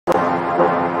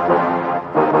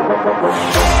Go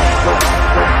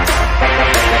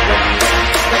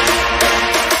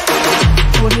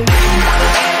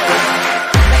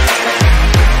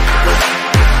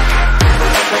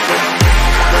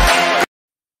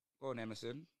on,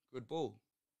 Emerson. Good ball.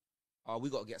 Oh, we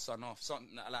got to get Son off. Son,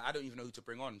 like, I don't even know who to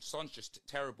bring on. Son's just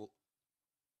terrible.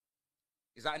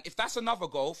 Is that if that's another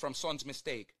goal from Son's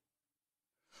mistake?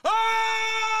 Oh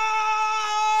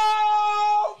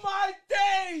my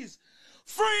days!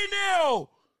 3-0!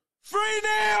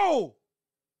 3-0!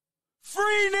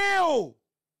 3-0!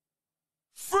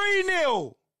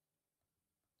 3-0!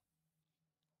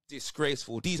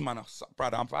 Disgraceful. These men are,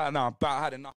 brother. I'm about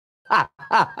had enough.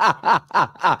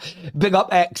 Big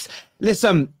up X.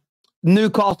 Listen,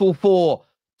 Newcastle 4,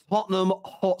 Tottenham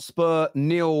Hotspur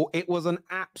 0. It was an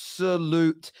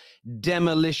absolute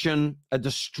demolition, a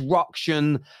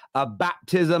destruction, a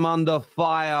baptism under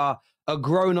fire, a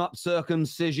grown-up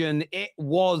circumcision. It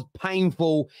was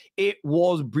painful. It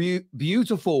was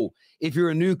beautiful if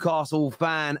you're a Newcastle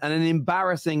fan, and an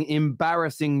embarrassing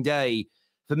day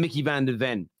for Mickey van de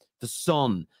Ven, for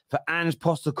Son, for Ange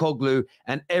Postecoglou,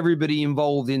 and everybody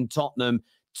involved in Tottenham.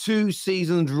 2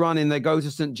 seasons running, they go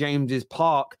to St. James's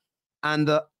Park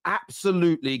and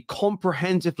absolutely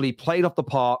comprehensively played off the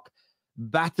park,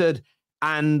 battered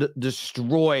and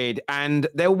destroyed. And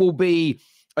there will be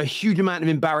a huge amount of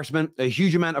embarrassment, a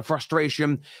huge amount of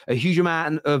frustration, a huge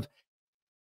amount of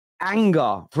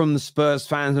anger from the Spurs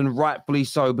fans, and rightfully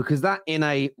so, because that in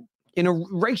a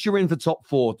race you're in for top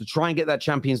 4 to try and get that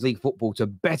Champions League football to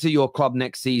better your club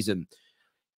next season,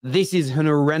 this is an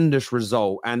horrendous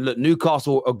result. And look,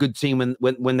 Newcastle are a good team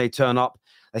when they turn up.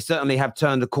 They certainly have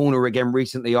turned a corner again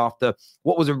recently after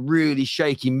what was a really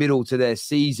shaky middle to their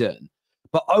season.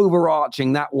 But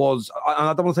overarching, that was, and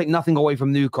I don't want to take nothing away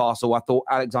from Newcastle. I thought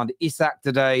Alexander Isak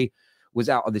today was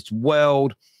out of this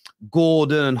world.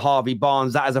 Gordon and Harvey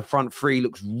Barnes, that as a front three,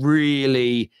 looks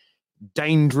really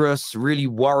dangerous, really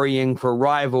worrying for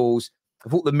rivals. I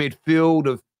thought the midfield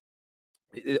of,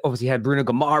 obviously had Bruno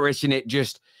Guimaraes in it,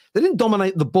 they didn't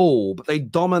dominate the ball, but they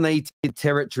dominated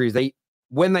territories.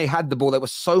 When they had the ball, they were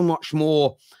so much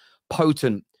more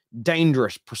potent,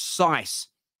 dangerous, precise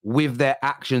with their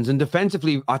actions. And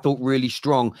defensively, I thought really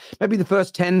strong. Maybe the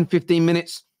first 10, 15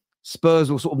 minutes, Spurs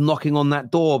were sort of knocking on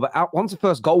that door. But once the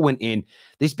first goal went in,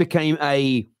 this became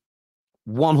a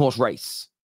one-horse race.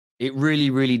 It really,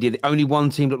 really did. Only one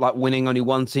team looked like winning. Only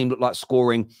one team looked like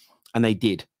scoring. And they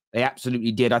did. They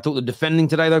absolutely did. I thought the defending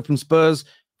today, though, from Spurs,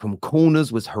 from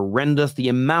corners, was horrendous. The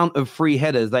amount of free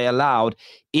headers they allowed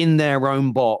in their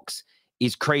own box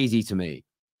is crazy to me.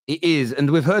 It is. And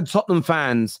we've heard Tottenham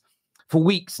fans for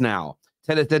weeks now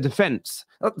tell us their defence.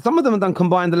 Some of them have done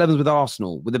combined 11s with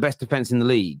Arsenal, with the best defence in the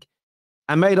league,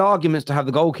 and made arguments to have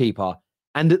the goalkeeper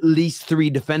and at least 3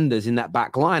 defenders in that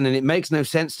back line. And it makes no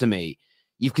sense to me.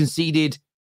 You've conceded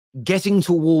getting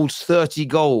towards 30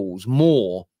 goals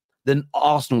more than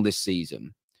Arsenal this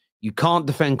season. You can't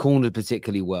defend corners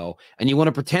particularly well, and you want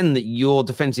to pretend that your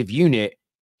defensive unit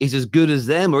is as good as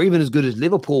them or even as good as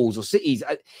Liverpool's or City's.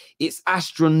 It's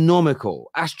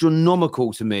astronomical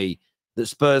to me that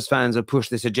Spurs fans have pushed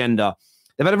this agenda.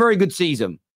 They've had a very good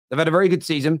season.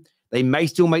 They may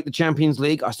still make the Champions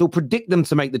League. I still predict them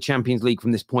to make the Champions League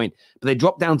from this point, but they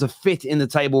drop down to 5th in the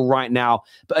table right now.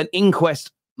 But an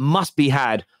inquest must be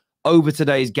had over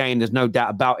today's game. There's no doubt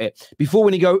about it. Before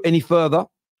we go any further,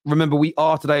 remember, we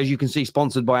are today, as you can see,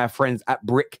 sponsored by our friends at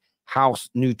Brick House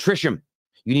Nutrition.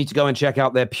 You need to go and check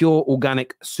out their pure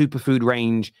organic superfood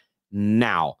range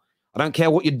now. I don't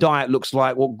care what your diet looks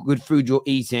like, what good food you're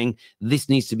eating. This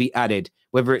needs to be added.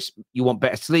 Whether it's you want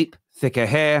better sleep, thicker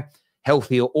hair,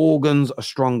 healthier organs, a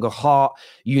stronger heart,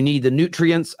 you need the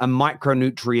nutrients and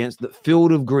micronutrients that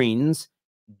Field of Greens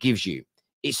gives you.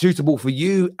 It's suitable for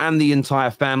you and the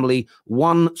entire family.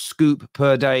 1 scoop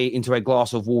per day into a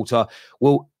glass of water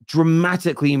will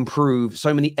dramatically improve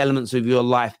so many elements of your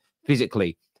life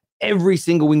physically. Every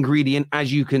single ingredient,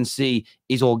 as you can see,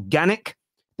 is organic.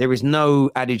 There is no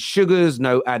added sugars,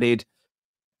 no added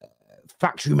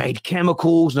factory-made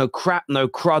chemicals, no crap, no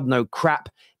crud, no crap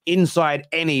inside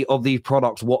any of these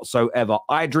products whatsoever.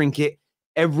 I drink it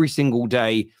every single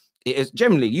day. It is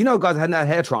generally, you know, guys, I hadn't had a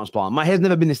hair transplant. My hair's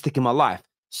never been this thick in my life.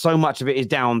 So much of it is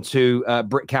down to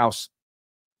Brick House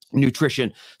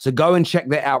Nutrition. So go and check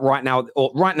that out right now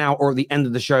or at the end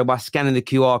of the show by scanning the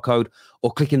QR code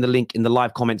or clicking the link in the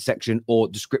live comment section or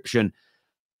description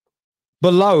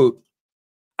below.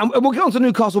 And we'll get on to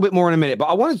Newcastle a bit more in a minute, but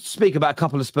I wanted to speak about a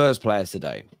couple of Spurs players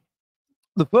today.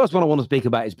 The first one I want to speak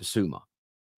about is Basuma.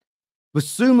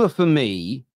 Basuma, for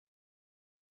me,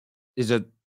 is a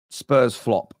Spurs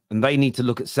flop, and they need to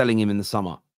look at selling him in the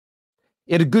summer.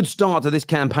 He had a good start to this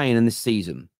campaign and this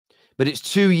season, but it's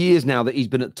 2 years now that he's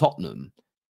been at Tottenham.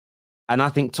 And I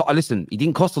think, listen, he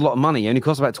didn't cost a lot of money. He only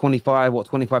cost about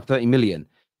 30 million.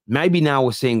 Maybe now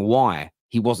we're seeing why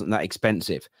he wasn't that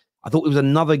expensive. I thought it was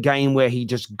another game where he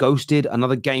just ghosted,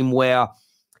 another game where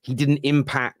he didn't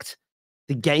impact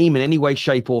the game in any way,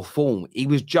 shape, or form. He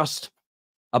was just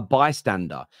a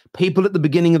bystander. People at the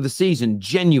beginning of the season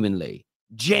genuinely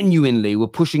were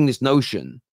pushing this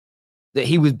notion that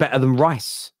he was better than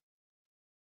Rice.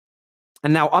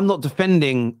 And now I'm not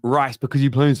defending Rice because he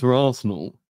plays for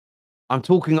Arsenal. I'm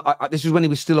talking, this was when he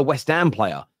was still a West Ham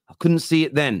player. I couldn't see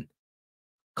it then.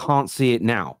 Can't see it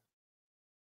now.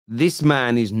 This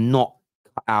man is not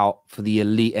out for the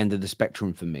elite end of the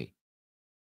spectrum for me.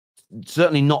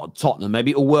 Certainly not Tottenham.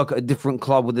 Maybe it'll work at a different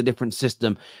club with a different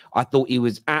system. I thought he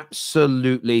was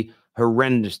absolutely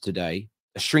horrendous today.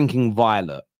 A shrinking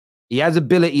violet. He has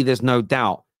ability, there's no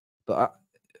doubt. But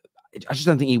I just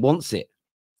don't think he wants it.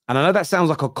 And I know that sounds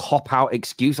like a cop-out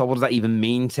excuse. What does that even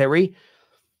mean, Terry?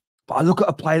 But I look at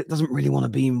a player that doesn't really want to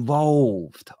be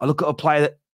involved. I look at a player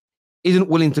that isn't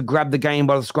willing to grab the game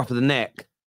by the scruff of the neck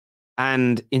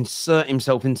and insert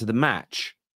himself into the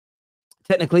match.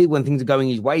 Technically, when things are going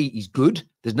his way, he's good.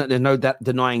 There's no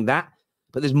denying that.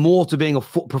 But there's more to being a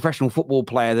professional football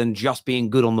player than just being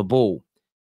good on the ball.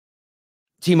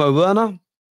 Timo Werner,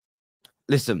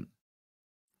 listen,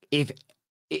 if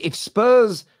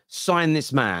Spurs sign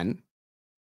this man,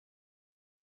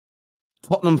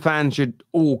 Tottenham fans should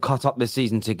all cut up their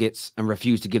season tickets and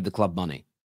refuse to give the club money.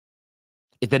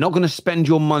 If they're not going to spend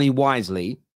your money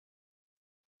wisely,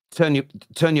 turn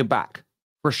your back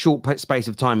for a short space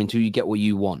of time until you get what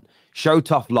you want. Show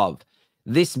tough love.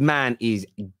 This man is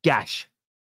gash.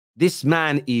 This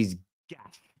man is gash.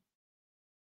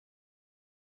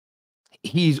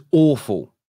 He's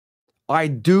awful. I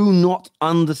do not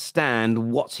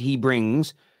understand what he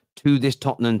brings to this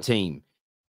Tottenham team.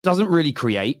 Doesn't really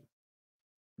create.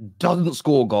 Doesn't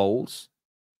score goals.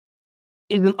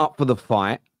 Isn't up for the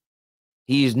fight.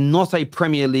 He is not a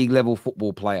Premier League level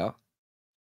football player.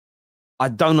 I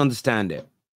don't understand it.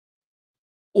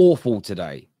 Awful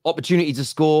today. Opportunity to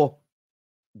score.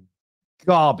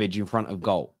 Garbage in front of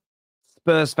goal.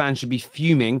 Spurs fans should be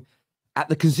fuming at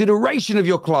the consideration of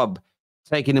your club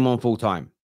taking him on full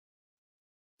time.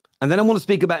 And then I want to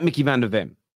speak about Mickey van der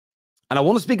Ven. And I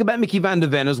want to speak about Mickey van der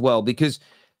Ven as well, because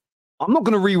I'm not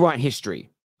going to rewrite history.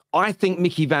 I think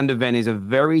Mickey van der Ven is a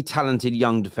very talented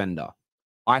young defender.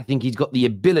 I think he's got the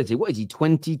ability. What is he,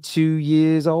 22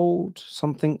 years old?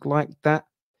 Something like that.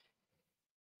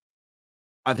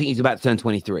 I think he's about to turn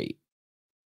 23.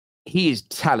 He is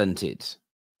talented.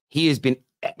 He has been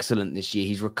excellent this year.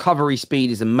 His recovery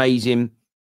speed is amazing.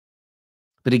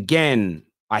 But again,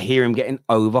 I hear him getting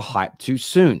overhyped too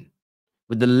soon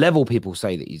with the level people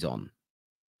say that he's on.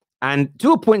 And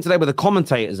to a point today where the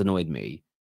commentators annoyed me,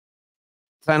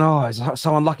 saying, oh, it's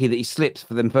so unlucky that he slipped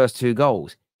for them first 2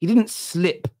 goals. He didn't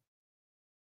slip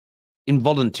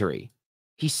involuntary.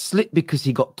 He slipped because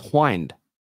he got twined.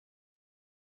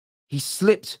 He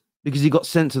slipped because he got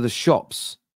sent to the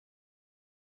shops.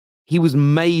 He was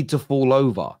made to fall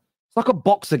over. It's like a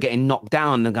boxer getting knocked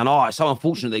down and going, oh, it's so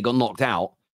unfortunate they got knocked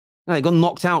out. No, they got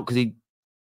knocked out because he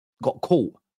got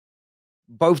caught.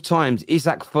 Both times,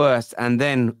 Isak first and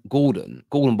then Gordon.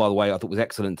 Gordon, by the way, I thought was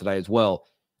excellent today as well.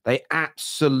 They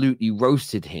absolutely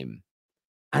roasted him.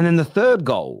 And then the third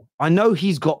goal, I know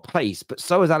he's got pace, but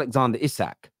so has Alexander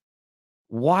Isak.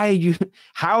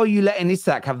 How are you letting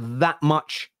Isak have that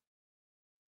much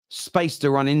space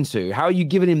to run into? How are you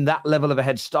giving him that level of a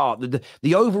head start?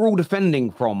 The overall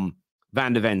defending from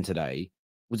Van der Ven today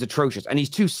was atrocious. And his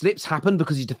 2 slips happened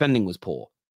because his defending was poor.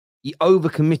 He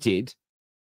overcommitted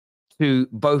to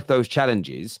both those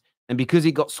challenges. And because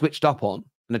he got switched up on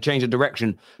and a change of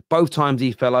direction, both times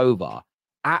he fell over.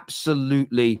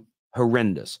 Absolutely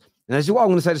horrendous. And this is what I'm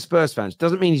going to say to Spurs fans.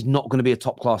 Doesn't mean he's not going to be a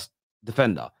top-class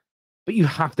defender. But you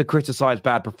have to criticize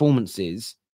bad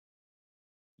performances.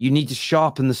 You need to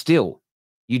sharpen the steel.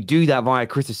 You do that via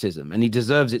criticism. And he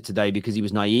deserves it today because he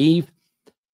was naive,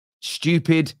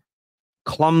 stupid,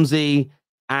 clumsy,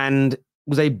 and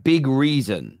was a big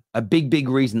reason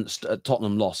that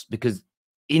Tottenham lost, because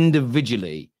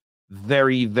individually,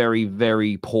 very, very,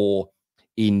 very poor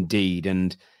indeed.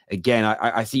 And again,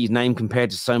 I see his name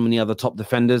compared to so many other top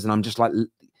defenders, and I'm just like,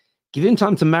 give him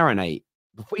time to marinate.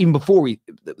 Even before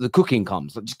the cooking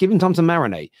comes, just give him time to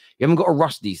marinate. You haven't got to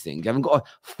rush these things. You haven't got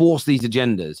to force these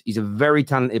agendas. He's a very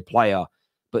talented player,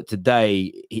 but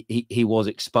today he was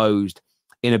exposed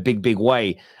in a big, big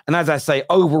way. And as I say,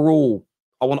 overall,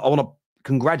 I want to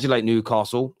congratulate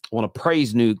Newcastle. I want to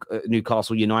praise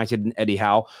Newcastle United and Eddie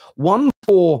Howe. One,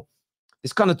 for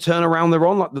this kind of turnaround they're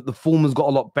on, like the form has got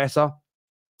a lot better.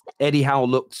 Eddie Howe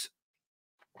looked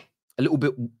a little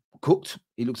bit cooked.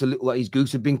 He looks a little like his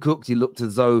goose had been cooked. He looked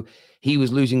as though he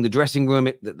was losing the dressing room.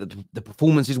 The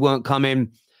performances weren't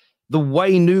coming. The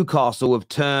way Newcastle have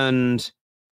turned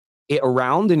it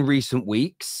around in recent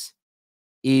weeks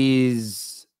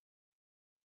has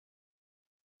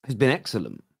been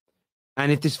excellent.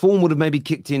 And if this form would have maybe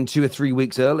kicked in 2 or 3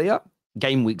 weeks earlier,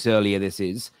 game weeks earlier this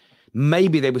is,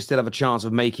 maybe they would still have a chance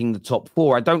of making the top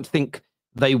 4. I don't think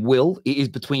they will. It is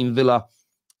between Villa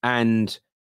and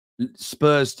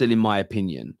Spurs still, in my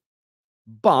opinion.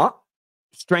 But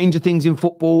stranger things in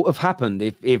football have happened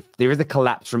if there is a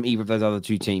collapse from either of those other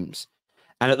two teams.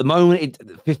 And at the moment,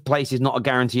 5th place is not a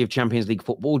guarantee of Champions League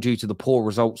football due to the poor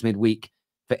results midweek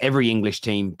for every English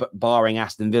team, but barring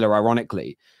Aston Villa,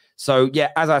 ironically. So, yeah,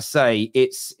 as I say,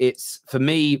 it's for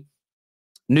me,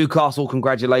 Newcastle,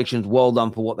 congratulations, well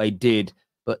done for what they did.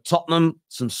 But Tottenham,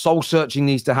 some soul-searching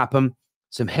needs to happen.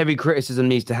 Some heavy criticism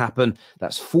needs to happen.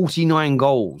 That's 49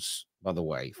 goals, by the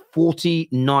way.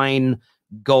 49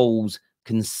 goals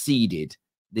conceded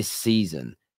this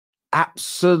season.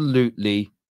 Absolutely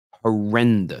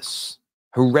horrendous.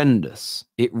 Horrendous.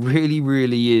 It really,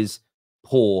 really is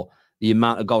poor, the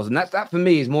amount of goals. And that for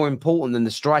me is more important than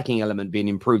the striking element being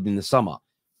improved in the summer.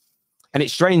 And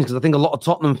it's strange because I think a lot of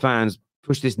Tottenham fans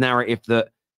push this narrative that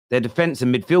their defense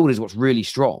and midfield is what's really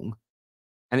strong.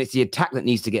 And it's the attack that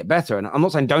needs to get better. And I'm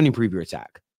not saying don't improve your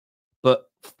attack, but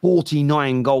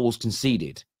 49 goals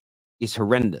conceded is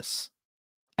horrendous.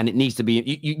 And it needs to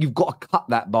be, you've got to cut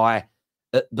that by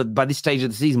this stage of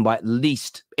the season by at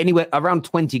least anywhere around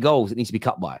 20 goals it needs to be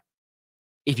cut by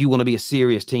if you want to be a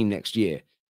serious team next year.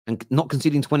 And not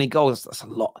conceding 20 goals, that's a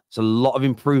lot. It's a lot of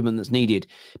improvement that's needed,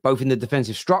 both in the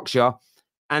defensive structure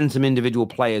and some individual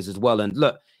players as well. And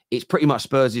look, it's pretty much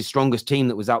Spurs' strongest team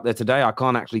that was out there today. I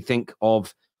can't actually think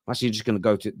of, I'm actually just going to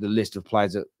go to the list of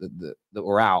players that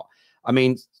were out. I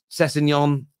mean,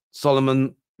 Sessegnon,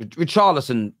 Solomon,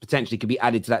 Richarlison potentially could be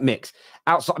added to that mix.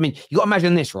 Outside, I mean, you got to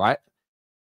imagine this, right?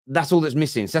 That's all that's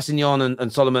missing. Sessegnon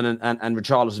and Solomon and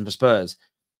Richarlison for Spurs.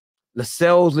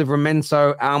 Lascelles,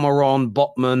 Livramento, Almiron,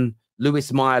 Botman,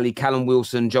 Lewis Miley, Callum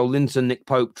Wilson, Joe Linton, Nick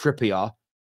Pope, Trippier,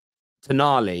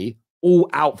 Tonali, all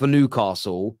out for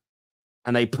Newcastle,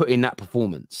 and they put in that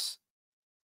performance.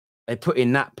 They put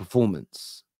in that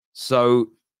performance.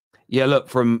 So, yeah, look,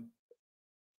 from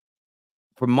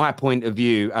my point of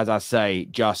view, as I say,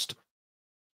 just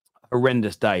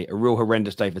horrendous day, a real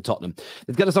horrendous day for Tottenham.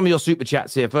 Let's get to some of your super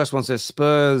chats here. First one says,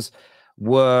 Spurs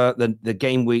were the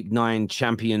game week 9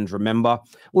 champions, remember?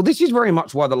 Well, this is very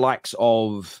much why the likes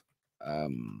of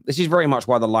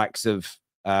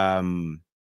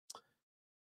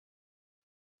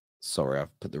sorry,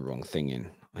 I've put the wrong thing in.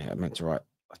 I meant to write,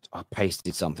 I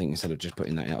pasted something instead of just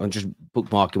putting that in. I'm just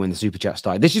bookmarking when the super chat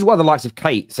started. This is why the likes of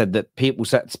Kate said that people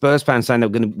said, Spurs fans saying they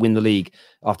were going to win the league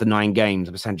after 9 games.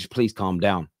 I'm saying, just please calm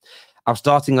down. Our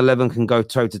starting 11 can go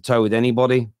toe-to-toe with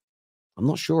anybody. I'm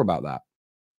not sure about that.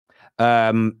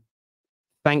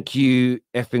 Thank you,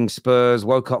 effing Spurs.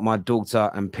 Woke up my daughter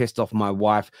and pissed off my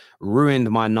wife, ruined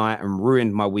my night and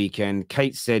ruined my weekend.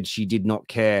 Kate said she did not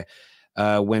care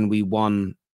when we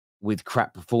won with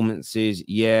crap performances.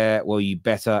 Yeah, well, you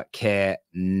better care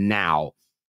now.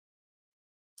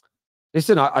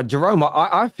 Listen, Jerome,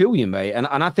 I feel you, mate. And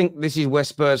I think this is where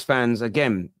Spurs fans,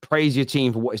 again, praise your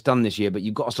team for what it's done this year, but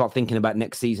you've got to start thinking about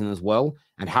next season as well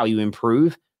and how you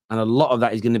improve. And a lot of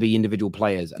that is going to be individual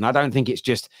players. And I don't think it's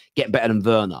just get better than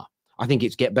Werner. I think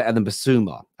it's get better than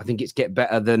Basuma. I think it's get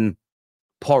better than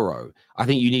Porro. I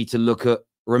think you need to look at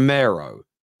Romero.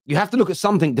 You have to look at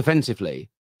something defensively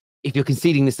if you're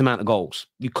conceding this amount of goals.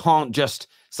 You can't just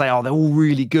say, oh, they're all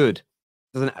really good.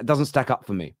 It doesn't stack up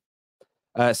for me.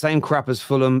 Same crap as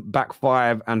Fulham, back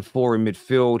 5 and 4 in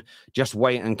midfield. Just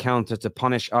wait and counter to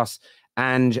punish us.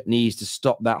 Ange needs to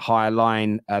stop that high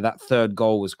line. That third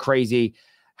goal was crazy.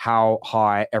 How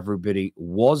high everybody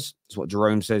was. That's what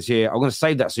Jerome says here. I'm going to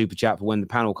save that super chat for when the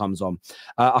panel comes on.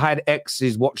 I had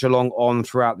X's watch along on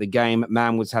throughout the game.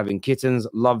 Man was having kittens.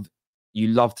 You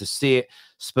love to see it.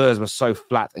 Spurs were so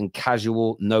flat and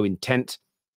casual, no intent.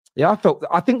 Yeah,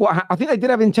 I think they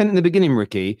did have intent in the beginning,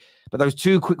 Ricky, but those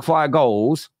 2 quick fire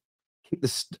goals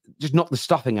just knocked the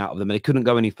stuffing out of them and they couldn't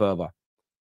go any further.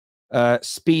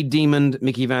 Speed demon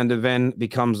Mickey van der Ven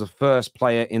becomes the first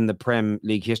player in the Prem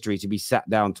League history to be sat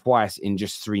down twice in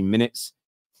just 3 minutes.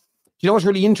 You know what's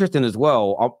really interesting as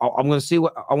well? I'm going to see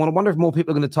I want to wonder if more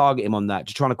people are going to target him on that,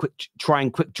 just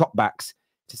trying quick chop backs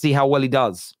to see how well he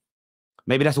does.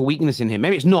 Maybe that's a weakness in him.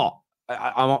 Maybe it's not.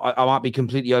 I might be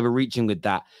completely overreaching with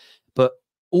that. But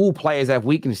all players have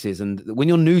weaknesses. And when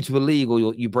you're new to a league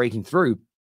or you're breaking through,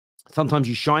 sometimes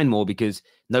you shine more because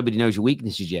nobody knows your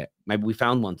weaknesses yet. Maybe we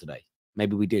found one today.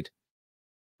 Maybe we did.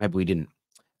 Maybe we didn't.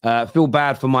 Feel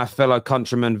bad for my fellow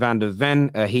countryman Van der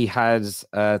Ven. He has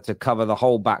to cover the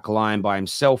whole back line by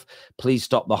himself. Please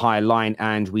stop the high line,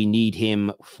 and we need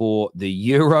him for the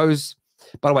Euros.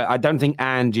 By the way, I don't think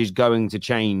Ange is going to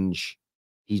change.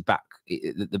 He's back.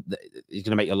 He's going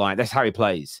to make your line. That's how he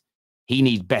plays. He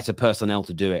needs better personnel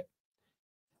to do it.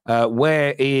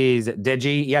 Where is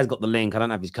Deji? He has got the link. I don't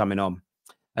know if he's coming on.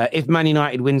 If Man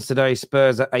United wins today,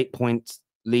 Spurs at 8-point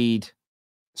lead.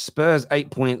 Spurs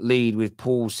 8-point lead with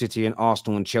Paul, City, and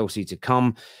Arsenal and Chelsea to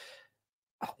come.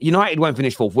 United won't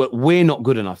finish fourth. We're not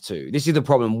good enough to. This is the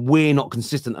problem. We're not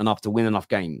consistent enough to win enough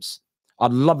games.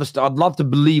 I'd love to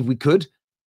believe we could,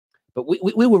 but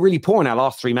we were really poor in our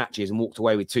last 3 matches and walked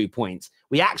away with 2 points.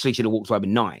 We actually should have walked away with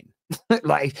 9.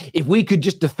 Like, if we could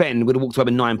just defend, we'd have walked away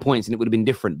with 9 points and it would have been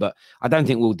different. But I don't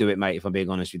think we'll do it, mate, if I'm being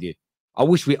honest with you. I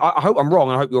hope I'm wrong.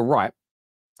 I hope you're right.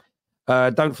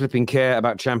 Don't flipping care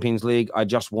about Champions League. I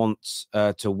just want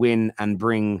to win and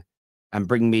bring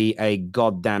me a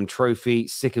goddamn trophy.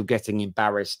 Sick of getting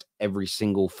embarrassed every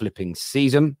single flipping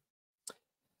season.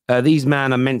 These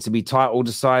men are meant to be title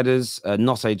deciders.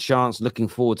 Not a chance. Looking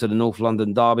forward to the North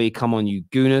London derby. Come on, you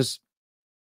gooners.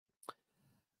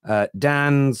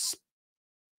 Dan's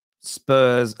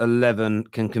Spurs 11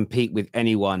 can compete with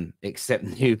anyone except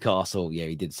Newcastle. Yeah,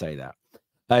 he did say that.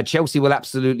 Chelsea will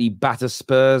absolutely batter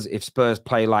Spurs if Spurs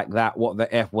play like that. What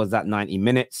the F was that 90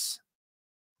 minutes?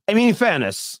 I mean, in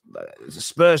fairness,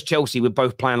 Spurs-Chelsea, with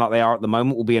both playing like they are at the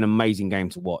moment, will be an amazing game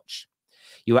to watch.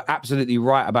 You are absolutely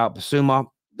right about Basuma.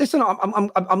 Listen,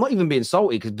 I'm not even being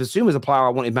salty because Basuma's a player I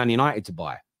wanted Man United to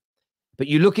buy. But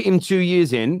you look at him 2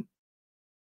 years in,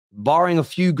 barring a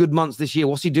few good months this year,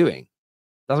 what's he doing?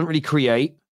 Doesn't really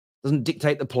create, doesn't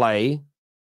dictate the play.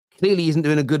 Clearly isn't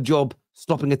doing a good job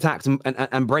stopping attacks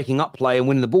and breaking up play and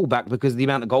winning the ball back because of the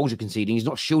amount of goals you're conceding. He's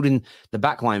not shielding the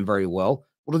back line very well.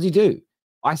 What does he do?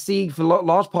 I see for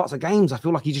large parts of games, I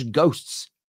feel like he just ghosts.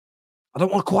 I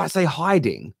don't want to quite say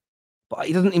hiding, but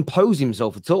he doesn't impose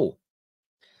himself at all.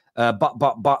 But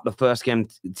the first game,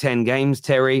 10 games,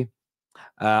 Terry.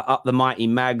 Up the mighty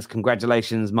Mags.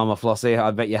 Congratulations, Mama Flossie. I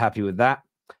bet you're happy with that.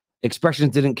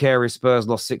 Expressions didn't care if Spurs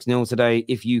lost 6-0 today.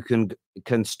 If you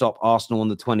can stop Arsenal on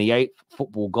the 28th,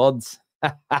 football gods.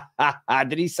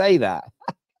 Did he say that?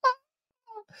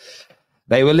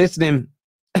 They were listening.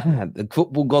 The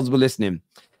football gods were listening.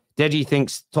 Deji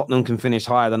thinks Tottenham can finish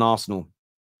higher than Arsenal.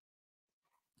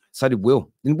 So did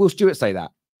Will. Didn't Will Stewart say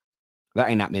that? That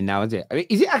ain't happening now, is it? I mean,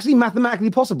 is it actually mathematically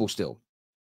possible still?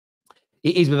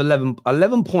 It is with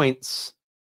 11 points,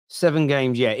 7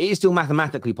 games. Yeah, it is still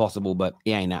mathematically possible, but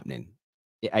it ain't happening.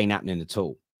 It ain't happening at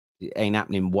all. It ain't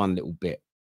happening one little bit.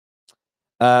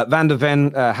 Van der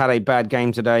Ven had a bad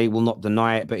game today. Will not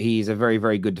deny it, but he is a very,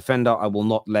 very good defender. I will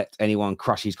not let anyone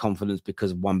crush his confidence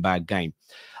because of one bad game.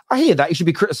 I hear that. He should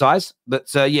be criticised, but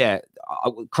yeah,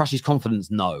 crush his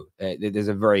confidence, no. There's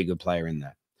a very good player in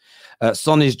there.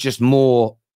 Son is just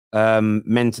more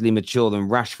mentally mature than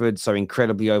Rashford, so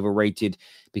incredibly overrated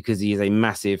because he is a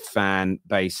massive fan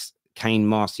base. Kane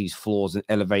masked his flaws and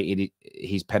elevated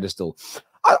his pedestal.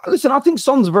 Listen, I think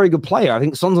Son's a very good player. I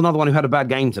think Son's another one who had a bad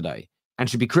game today and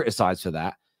should be criticised for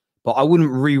that. But I wouldn't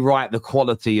rewrite the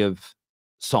quality of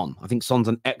Son. I think Son's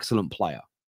an excellent player.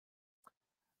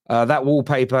 That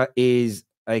wallpaper is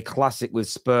a classic with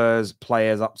Spurs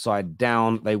players upside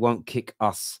down. They won't kick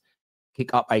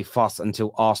up a fuss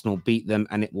until Arsenal beat them,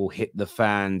 and it will hit the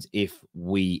fans if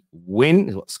we win,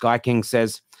 is what Sky King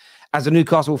says. As a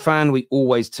Newcastle fan, we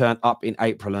always turn up in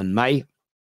April and May.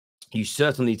 You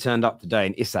certainly turned up today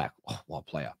in Isak. Oh, what a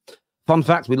player. Fun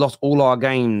fact, we lost all our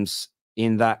games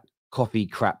in that coffee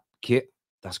crap kit.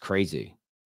 That's crazy.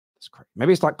 That's crazy.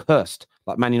 Maybe it's like cursed,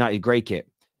 like Man United grey kit.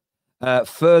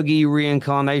 Fergie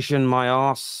reincarnation, my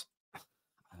ass.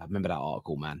 I remember that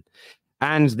article, man.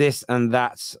 And this and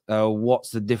that. What's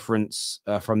the difference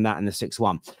from that and the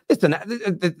 6-1? Listen,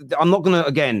 I'm not going to,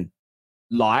 again,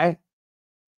 lie.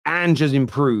 Ange has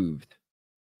improved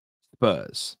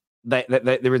Spurs. There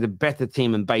is a better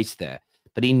team and base there,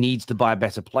 but he needs to buy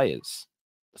better players.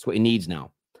 That's what he needs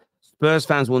now. Spurs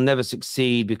fans will never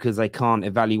succeed because they can't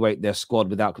evaluate their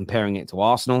squad without comparing it to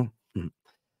Arsenal.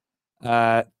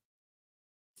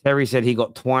 Terry said he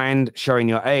got twined, showing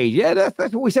your age. Yeah, that's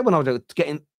what we said when I was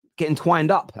getting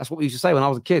twined up. That's what we used to say when I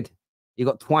was a kid. You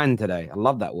got twined today. I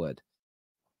love that word.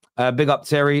 Big up,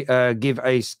 Terry. Give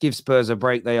Spurs a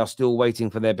break. They are still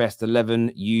waiting for their best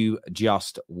 11. You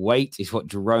just wait, is what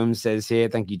Jerome says here.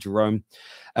 Thank you, Jerome.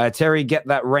 Terry, get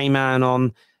that Rayman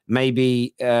on.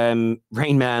 maybe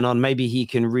Rain Man on, maybe he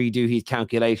can redo his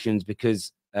calculations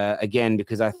because, again,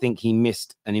 because I think he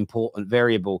missed an important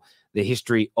variable, the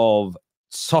history of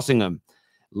Tottenham.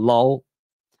 Lol.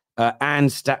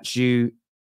 And statue,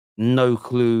 no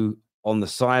clue on the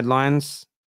sidelines.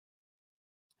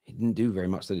 He didn't do very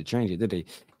much to change it, did he?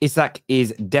 Isak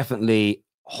is definitely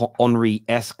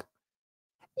Henry-esque.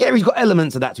 Yeah, he's got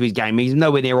elements of that to his game. He's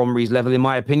nowhere near Henry's level, in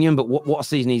my opinion, but what a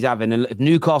season he's having. And if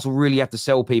Newcastle really have to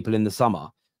sell people in the summer,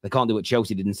 they can't do what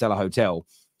Chelsea did and sell a hotel,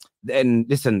 then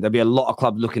listen, there'll be a lot of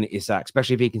clubs looking at Isak,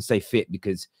 especially if he can stay fit,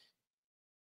 because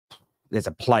there's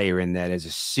a player in there. There's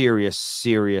a serious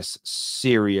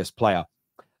player.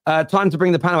 Time to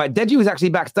bring the panel out. Deji was actually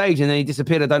backstage and then he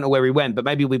disappeared. I don't know where he went, but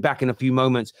maybe we'll be back in a few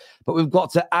moments. But we've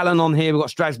got Alan on here. We've got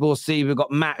Strasbourg C. We've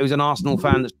got Matt, who's an Arsenal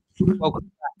fan. Welcome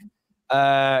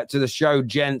back to the show,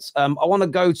 gents. I want to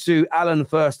go to Alan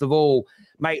first of all.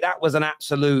 Mate, that was an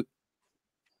absolute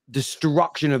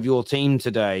destruction of your team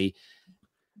today.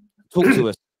 Talk to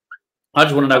us. I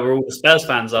just want to know where all the Spurs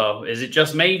fans are. Is it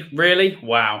just me? Really?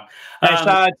 Wow. Shout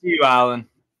out to you, Alan.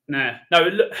 No.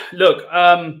 Look.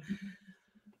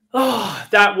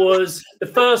 That was the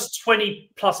first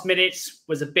 20+ minutes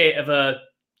was a bit of a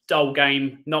dull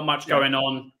game. Not much going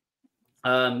on.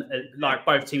 Like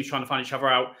both teams trying to find each other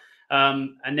out.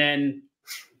 And then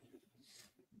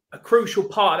a crucial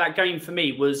part of that game for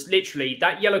me was literally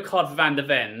that yellow card for Van der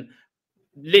Ven.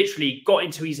 Literally got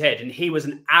into his head, and he was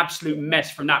an absolute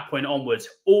mess from that point onwards.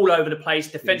 All over the place.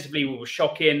 Defensively, we were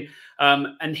shocking.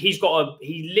 And he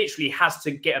literally has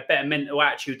to get a better mental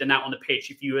attitude than that on the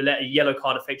pitch if you let a yellow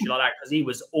card affect you like that, because he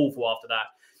was awful after that.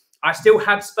 I still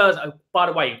had Spurs. Oh, by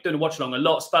the way, doing a watch along, a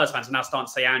lot of Spurs fans are now starting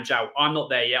to say Ange out. I'm not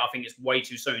there yet. I think it's way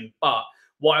too soon. But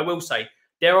what I will say,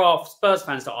 there are Spurs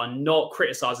fans that are not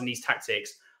criticising these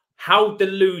tactics. How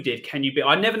deluded can you be?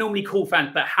 I never normally call fans,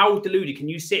 but how deluded can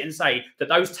you sit and say that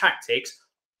those tactics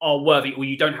are worthy, or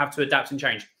you don't have to adapt and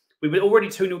change? We were already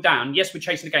 2-0 down. Yes, we're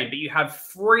chasing the game, but you have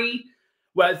three.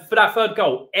 Well, for that third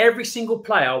goal, every single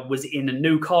player was in the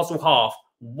Newcastle half.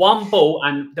 One ball,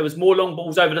 and there was more long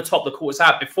balls over the top the quarters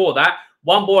had before that.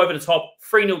 One ball over the top,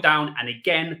 3-0 down, and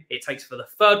again, it takes for the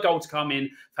third goal to come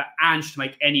in for Ange to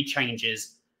make any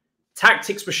changes.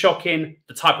 Tactics were shocking.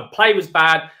 The type of play was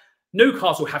bad.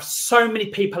 Newcastle have so many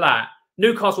people out.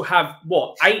 Newcastle have,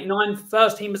 what, 8, 9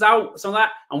 first teamers out, something like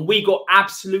that, and we got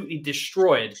absolutely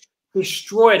destroyed.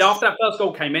 Destroyed. After that first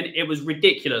goal came in, it was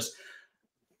ridiculous.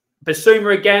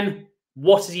 Basuma again,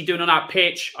 what is he doing on that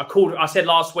pitch? I said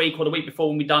last week or the week before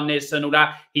when we done this and all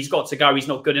that, he's got to go. He's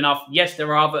not good enough. Yes,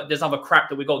 there's other crap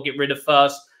that we've got to get rid of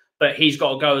first, but he's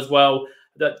got to go as well.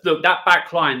 Look, that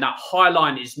back line, that high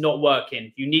line is not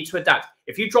working. You need to adapt.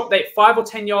 If you drop that 5 or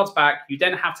 10 yards back, you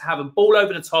then have to have a ball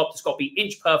over the top. It's got to be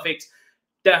inch perfect.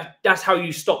 That's how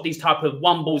you stop these type of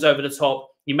one balls over the top.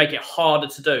 You make it harder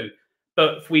to do.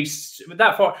 But if we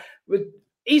that far,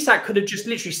 Isak could have just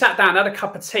literally sat down, had a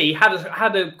cup of tea, had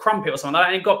a crumpet or something like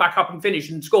that, and got back up and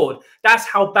finished and scored. That's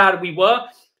how bad we were.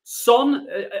 Son,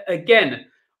 again,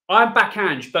 I'm back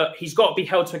Ange, but he's got to be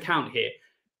held to account here.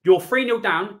 You're 3-0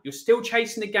 down. You're still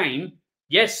chasing the game.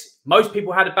 Yes, most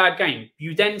people had a bad game.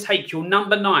 You then take your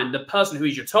number 9, the person who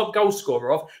is your top goal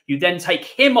scorer off. You then take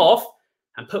him off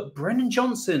and put Brennan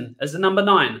Johnson as the number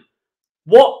 9.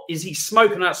 What is he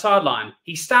smoking on that sideline?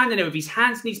 He's standing there with his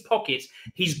hands in his pockets.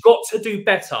 He's got to do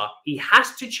better. He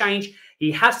has to change.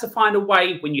 He has to find a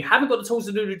way, when you haven't got the tools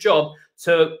to do the job,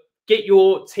 to get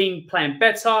your team playing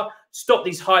better, stop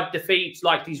these high defeats,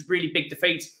 like these really big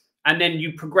defeats, and then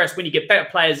you progress. When you get better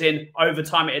players in, over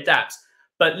time it adapts.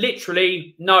 But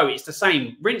literally, no, it's the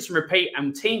same. Rinse and repeat,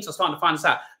 and teams are starting to find this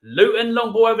out. Luton,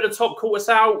 long ball over the top, caught us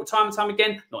out time and time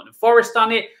again. Nottingham Forest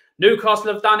done it.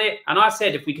 Newcastle have done it. And I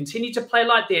said, if we continue to play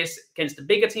like this against the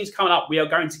bigger teams coming up, we are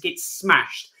going to get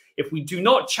smashed. If we do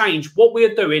not change what we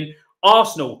are doing,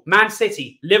 Arsenal, Man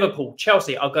City, Liverpool,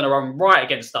 Chelsea are going to run right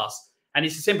against us. And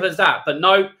it's as simple as that. But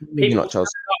no, people not Chelsea.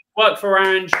 Work for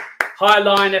Ange,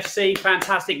 Highline FC,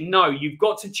 fantastic. No, you've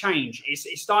got to change.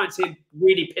 It's starting to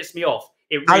really piss me off.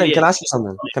 It really Alan, can I ask you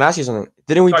something? Can I ask you something?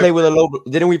 Didn't we play with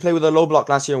a low block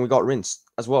last year and we got rinsed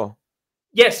as well?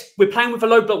 Yes, we're playing with a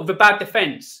low block with a bad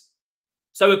defence.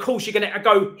 So, of course, you're going to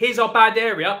go, here's our bad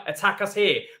area, attack us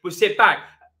here. We'll sit back.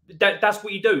 That's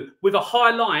what you do. With a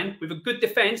high line, with a good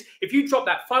defence, if you drop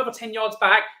that 5 or 10 yards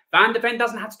back, Van der Ven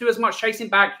doesn't have to do as much chasing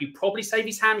back. You probably save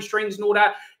his hamstrings and all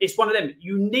that. It's one of them.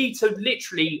 You need to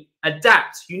literally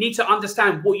adapt. You need to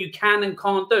understand what you can and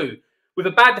can't do. With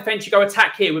a bad defence, you go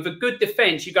attack here. With a good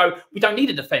defence, you go, we don't need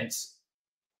a defence.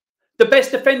 The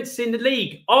best defence in the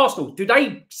league, Arsenal, do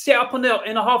they sit up in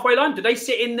a halfway line? Do they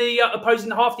sit in the opposing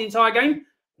half the entire game?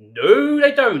 No,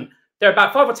 they don't. They're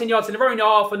about 5 or 10 yards in their own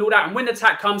half and all that. And when the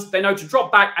attack comes, they know to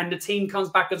drop back and the team comes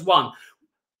back as one.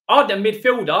 Our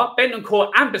midfielder,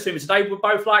 Bentancur and Basuma today were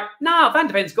both like, nah, Van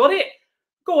de Ven's got it.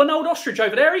 Got an old ostrich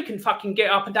over there. He can fucking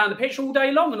get up and down the pitch all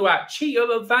day long and all that. Cheater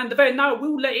of Van de Ven. No,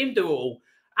 we'll let him do it all.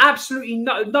 Absolutely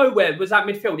nowhere was that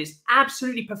midfield. It's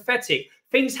absolutely pathetic.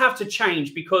 Things have to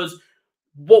change because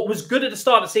what was good at the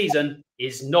start of the season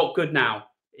is not good now.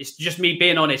 It's just me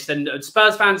being honest. And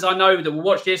Spurs fans I know that will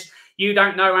watch this, you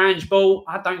don't know Ange Ball.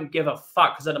 I don't give a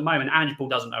fuck because at the moment, Ange Ball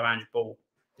doesn't know Ange Ball.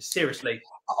 Seriously.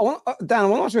 Dan, I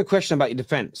want to ask you a question about your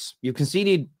defence. You've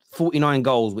conceded 49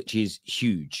 goals, which is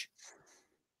huge.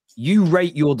 You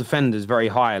rate your defenders very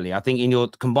highly. I think in your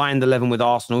combined 11 with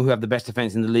Arsenal, who have the best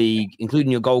defence in the league,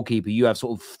 including your goalkeeper, you have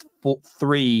sort of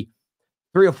three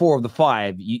or four of the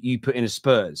five you put in as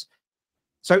Spurs.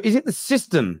 So is it the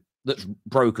system that's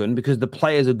broken because the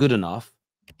players are good enough,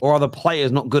 or are the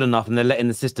players not good enough and they're letting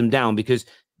the system down? Because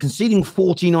conceding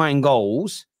 49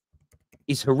 goals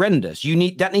is horrendous.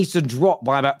 That needs to drop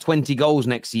by about 20 goals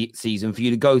next season for you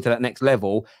to go to that next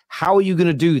level. How are you going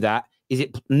to do that? Is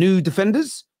it new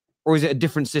defenders, or is it a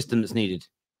different system that's needed?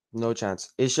 No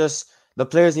chance. It's just the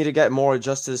players need to get more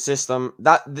adjusted to the system.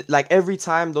 That, like, every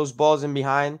time those balls in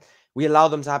behind, we allow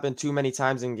them to happen too many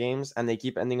times in games, and they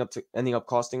keep ending up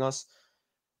costing us.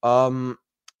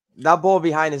 That ball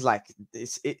behind is like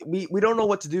we don't know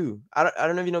what to do. I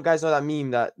don't know if you guys know that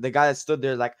meme that the guy that stood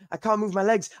there like, I can't move my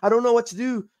legs, I don't know what to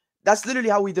do. That's literally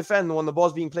how we defend when the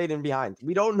ball's being played in behind.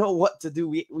 We don't know what to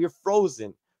do. We're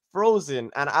frozen,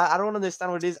 and I don't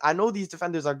understand what it is. I know these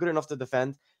defenders are good enough to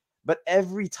defend, but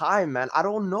every time, man, I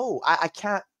don't know. I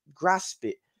can't grasp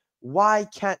it. Why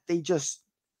can't they just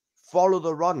follow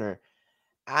the runner?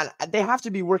 And they have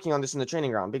to be working on this in the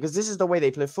training ground, because this is the way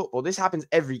they play football. This happens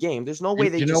every game. There's no way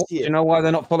they just see it. Do you know why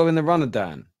they're not following the runner,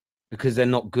 Dan? Because they're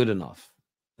not good enough.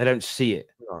 They don't see it.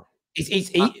 No.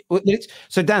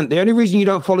 So, Dan, the only reason you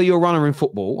don't follow your runner in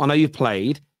football, I know you've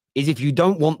played, is if you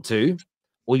don't want to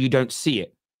or you don't see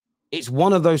it. It's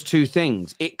one of those two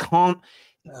things. It can't...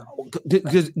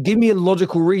 Because give me a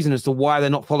logical reason as to why they're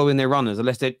not following their runners,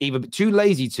 unless they're either too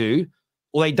lazy to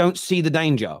or they don't see the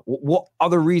danger. What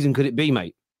other reason could it be,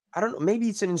 mate? I don't know. Maybe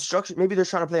it's an instruction. Maybe they're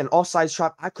trying to play an offside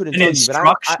trap. I couldn't tell you,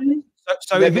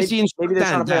 but if it's the instruction, maybe they're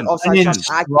trying to play an offside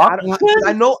trap.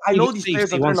 I know these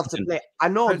players are good enough to play. I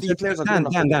know these players are good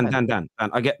enough to defend. Dan,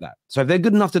 I get that. So if they're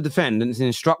good enough to defend and it's an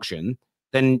instruction,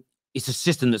 then it's a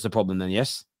system that's a problem. Then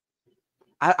yes.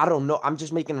 I don't know. I'm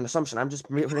just making an assumption. I'm just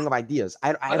putting up ideas.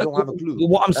 I don't have a clue.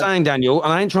 What I'm saying, Daniel,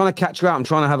 and I ain't trying to catch you out. I'm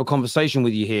trying to have a conversation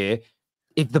with you here.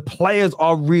 If the players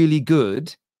are really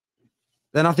good,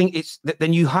 then I think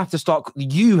then you have to start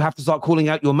calling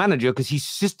out your manager, because his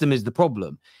system is the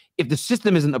problem. If the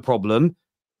system isn't a problem,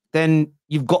 then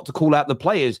you've got to call out the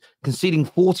players. Conceding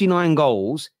 49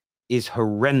 goals is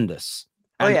horrendous.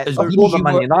 It's more than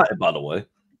Man United, by the way.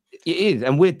 It is,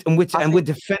 and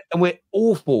we're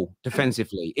awful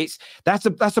defensively. That's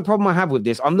the problem I have with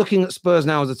this. I'm looking at Spurs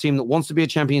now as a team that wants to be a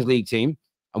Champions League team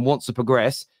and wants to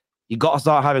progress. You got to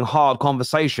start having hard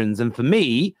conversations. And for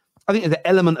me, I think there's an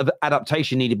element of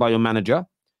adaptation needed by your manager,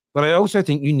 but I also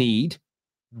think you need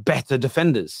better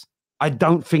defenders. I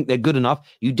don't think they're good enough.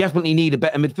 You definitely need a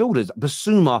better midfielders.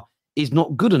 Basuma is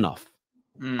not good enough.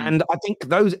 And I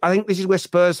think this is where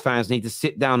Spurs fans need to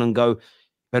sit down and go, you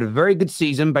had a very good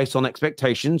season based on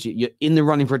expectations. You're in the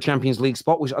running for a Champions League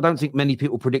spot, which I don't think many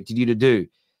people predicted you to do.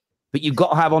 But you've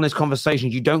got to have honest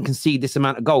conversations. You don't concede this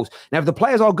amount of goals. Now, if the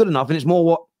players are good enough, and it's more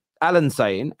what Alan's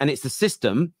saying, and it's the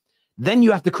system, then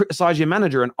you have to criticize your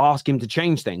manager and ask him to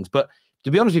change things. But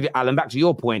to be honest with you, Alan, back to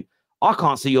your point, I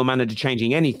can't see your manager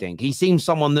changing anything. He seems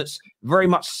someone that's very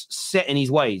much set in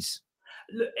his ways.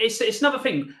 It's another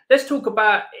thing. Let's talk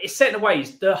about it's set in the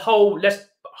ways. The whole less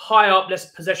high up,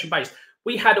 less possession based.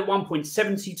 We had at one point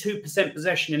 72%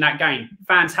 possession in that game.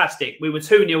 Fantastic. We were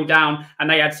 2-0 down and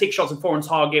they had 6 shots and 4 on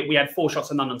target. We had 4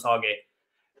 shots and none on target.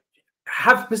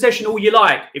 Have possession all you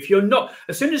like. If you're not,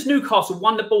 as soon as Newcastle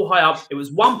won the ball high up, it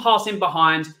was one pass in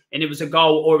behind and it was a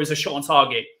goal or it was a shot on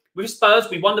target. With Spurs,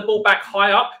 we won the ball back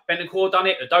high up. Bentancur done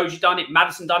it, Adoji done it,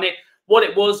 Maddison done it. What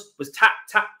it was tap,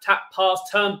 tap, tap, pass,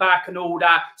 turn back and all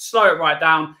that, slow it right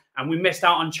down, and we missed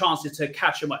out on chances to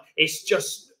catch them. It's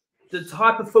just the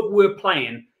type of football we're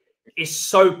playing is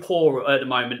so poor at the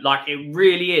moment. Like, it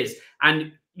really is.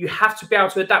 And you have to be able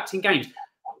to adapt in games.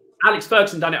 Alex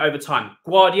Ferguson done it over time.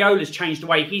 Guardiola's changed the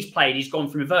way he's played. He's gone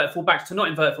from inverted fullbacks to not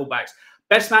inverted fullbacks.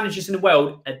 Best managers in the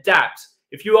world adapt.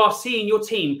 If you are seeing your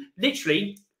team,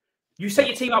 literally, you set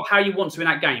your team up how you want to in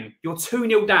that game. You're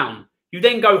 2-0 down. You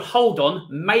then go, hold on,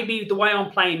 maybe the way I'm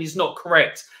playing is not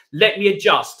correct. Let me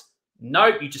adjust. No,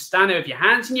 you just stand there with your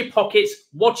hands in your pockets,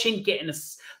 watching, getting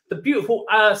the beautiful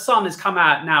sun has come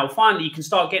out now. Finally, you can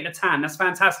start getting a tan. That's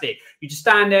fantastic. You just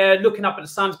stand there looking up at the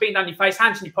sun, it's beating down your face,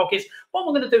 hands in your pockets. What am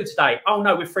I going to do today? Oh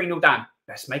no, we're 3-0 down.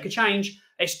 Let's make a change.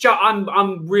 It's just I'm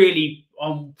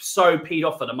so peed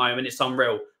off at the moment. It's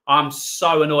unreal. I'm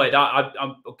so annoyed.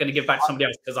 I'm going to give back to somebody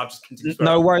else because I've just continued.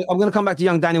 No worries. I'm going to come back to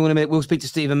young Daniel in a minute. We'll speak to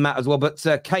Steve and Matt as well. But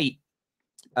Kate,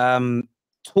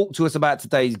 talk to us about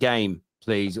today's game,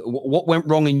 please. What went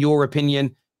wrong in your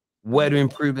opinion? Where do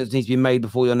improvements need to be made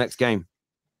before your next game?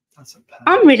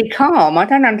 I'm really calm. I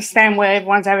don't understand where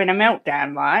everyone's having a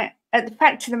meltdown, right? The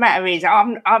fact of the matter is,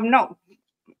 I'm not.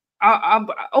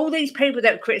 All these people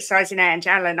that are criticising Ange,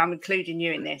 Alan, I'm including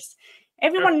you in this.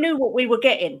 Everyone knew what we were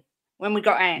getting when we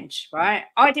got Ange, right?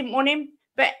 I didn't want him,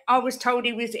 but I was told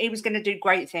he was going to do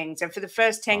great things. And for the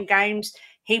first 10 games,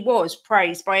 he was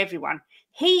praised by everyone.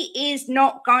 He is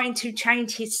not going to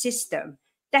change his system.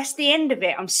 That's the end of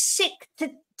it. I'm sick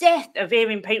to death of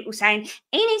hearing people saying,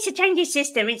 he needs to change his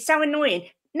system. It's so annoying.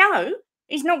 No,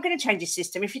 he's not going to change his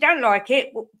system. If you don't like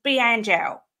it, well, be Ange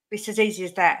out. It's as easy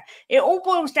as that. It all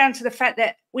boils down to the fact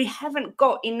that we haven't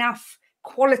got enough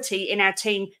quality in our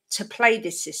team to play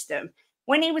this system.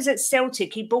 When he was at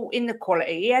Celtic, he brought in the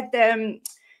quality. He had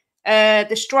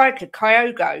the striker,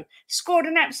 Kyogo, scored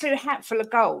an absolute hatful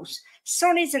of goals.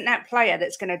 Son isn't that player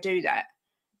that's going to do that,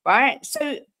 right?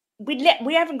 So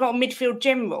we haven't got a midfield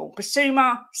general.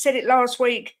 Basuma said it last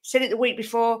week, said it the week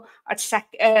before. I'd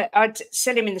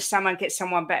sell him in the summer and get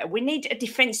someone better. We need a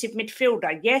defensive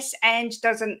midfielder. Yes, Ange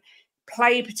doesn't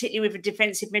play particularly with a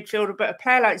defensive midfielder, but a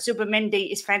player like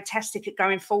Zubimendi is fantastic at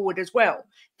going forward as well.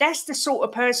 That's the sort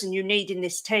of person you need in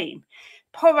this team.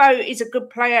 Porro is a good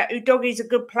player. Udogie is a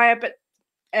good player, but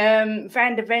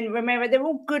Van der Ven, Romero, they're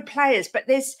all good players, but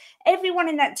there's everyone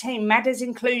in that team, Madders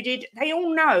included, they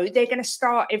all know they're going to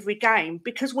start every game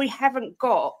because we haven't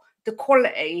got the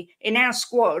quality in our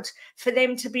squad for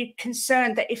them to be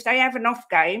concerned that if they have an off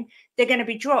game, they're going to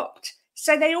be dropped.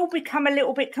 So they all become a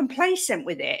little bit complacent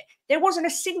with it. There wasn't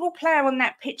a single player on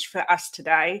that pitch for us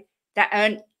today that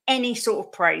earned any sort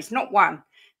of praise, not one.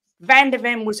 Van der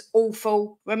Ven was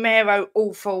awful, Romero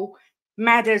awful,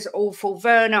 Madders awful,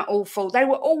 Werner awful. They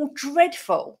were all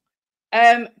dreadful.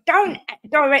 Don't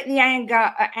direct the anger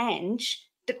at Ange.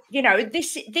 You know,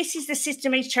 this is the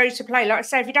system he's chose to play. Like I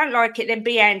say, if you don't like it, then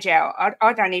be Ange out.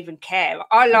 I don't even care.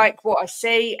 I like what I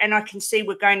see, and I can see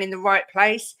we're going in the right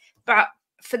place. But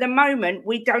for the moment,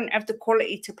 we don't have the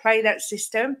quality to play that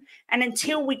system. And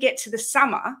until we get to the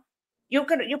summer, you're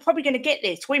probably going to get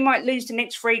this. We might lose the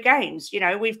next 3 games. You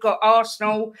know, we've got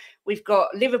Arsenal, we've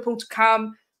got Liverpool to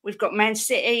come. We've got Man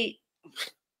City.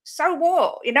 So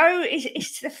what? You know,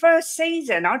 it's the first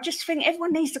season. I just think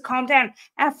everyone needs to calm down.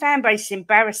 Our fan base is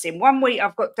embarrassing. One week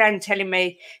I've got Dan telling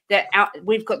me that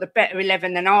we've got the better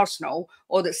 11 than Arsenal,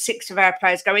 or that 6 of our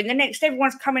players go in. The next,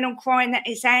 everyone's coming on crying that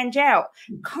it's Ange out.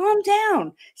 Calm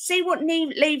down. See what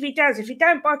Levy does. If you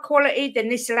don't buy quality, then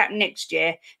this will happen next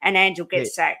year and Ange will get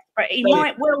sacked. But he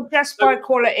might well just buy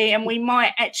quality and we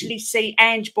might actually see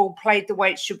Ange ball played the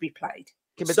way it should be played.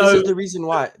 Okay, but this is the reason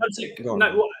why.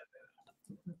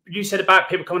 You said about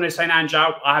people coming in saying Ange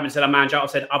out. I haven't said I'm Ange out.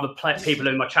 I've said other people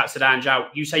in my chat said Ange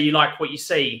out. You say you like what you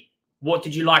see. What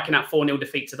did you like in that 4-0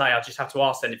 defeat today? I just have to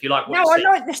ask then if you like what you see. No,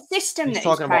 I like the system that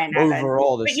he's playing,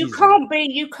 overall. But you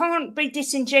can't be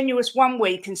disingenuous one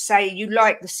week and say you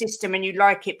like the system and you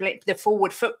like it, the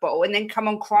forward football, and then come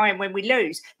on crying when we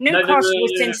lose. Newcastle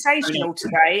was sensational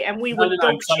today, and we were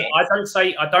dog shit. I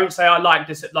don't say I like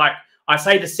this. Like I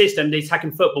say, the system, the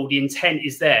attacking football, the intent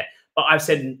is there. But I've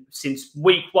said since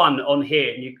week 1 on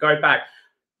here, and you go back,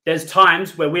 there's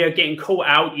times where we are getting caught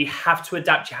out. You have to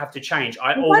adapt. You have to change.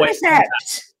 I always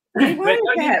adapt. We won't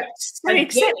adapt. So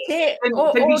accept it,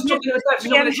 or just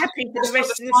be unhappy for the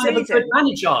rest of the season. A good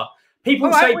manager.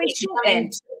 People say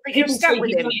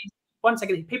one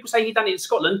second. People say he done it in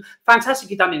Scotland. Fantastic,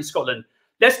 he done it in Scotland.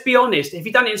 Let's be honest. If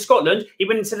he done it in Scotland, he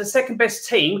went into the second best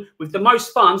team with the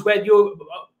most funds, where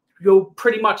you're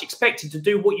pretty much expected to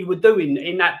do what you were doing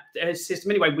in that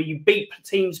system anyway, where you beat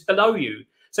teams below you.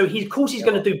 So of course he's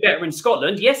going to do better in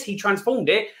Scotland. Yes, he transformed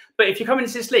it. But if you're coming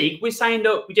into this league, we're saying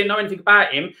that we didn't know anything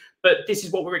about him, but this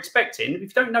is what we're expecting. If you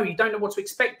don't know, you don't know what to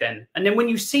expect then. And then when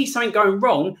you see something going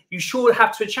wrong, you sure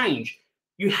have to change.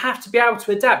 You have to be able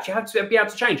to adapt. You have to be able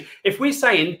to change. If we're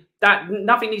saying that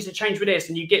nothing needs to change with this,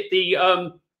 and you get the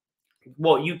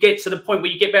you get to the point where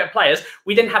you get better players,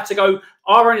 we then have to go,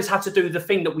 our owners have to do the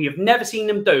thing that we have never seen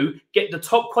them do, get the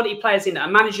top quality players in that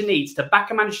a manager needs to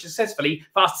back a manager successfully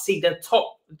for us to see the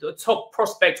top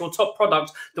prospect or top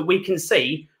product that we can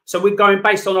see, So we're going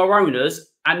based on our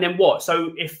owners, and then what?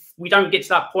 So if we don't get to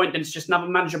that point, then it's just another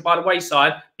manager by the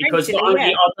wayside, because not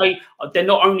only they're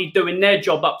not only doing their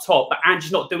job up top, but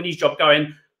Ange's not doing his job.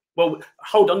 Going, well,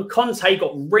 hold on. Conte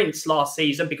got rinsed last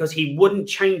season because he wouldn't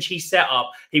change his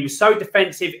setup. He was so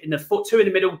defensive in the foot two in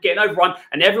the middle, getting overrun,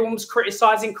 and everyone was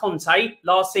criticising Conte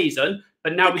last season.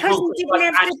 But now because he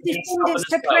didn't have the defenders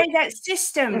to play that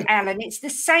system, Alan. It's the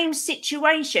same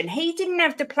situation. He didn't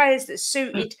have the players that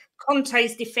suited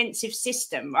Conte's defensive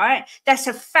system, right? That's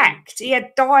a fact. He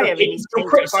had Dyer in his team.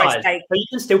 But you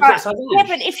can still criticise. Yeah,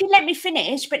 but if you let me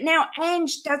finish, but now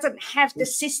Ange doesn't have the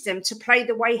system to play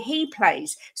the way he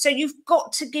plays. So you've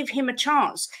got to give him a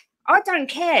chance. I don't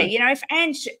care. You know, if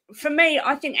Ange, for me,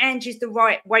 I think Ange is the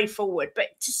right way forward.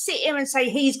 But to sit here and say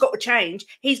he's got to change,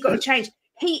 he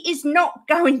is not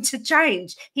going to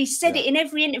change. He said it in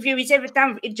every interview he's ever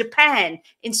done in Japan,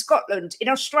 in Scotland, in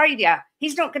Australia.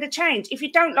 He's not going to change. If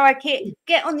you don't like it,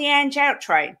 get on the Ange out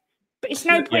train. But it's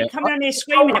no point coming on here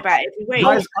screaming about it every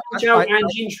week.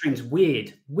 Ange in-stream's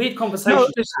weird. Weird conversation.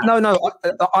 No,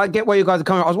 I get where you guys are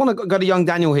coming. I just want to go to young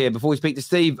Daniel here before we speak to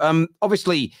Steve.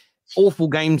 Obviously, awful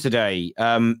game today.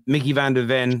 Mickey van der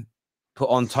Ven put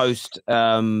on toast.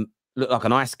 Looked like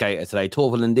an ice skater today.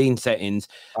 Torval and Dean settings,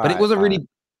 but it was a really.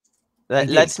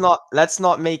 Let's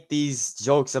not make these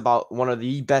jokes about one of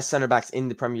the best center backs in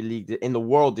the Premier League in the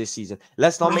world this season.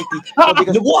 Let's not make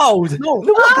the world. No,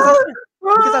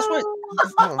 because that's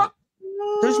what.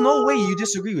 There's no way you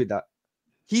disagree with that.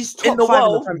 He's top 5 in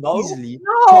the Prem easily.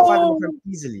 Top 5 in the Prem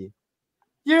easily.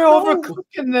 You're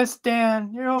overcooking this,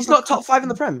 Dan. He's not top 5 in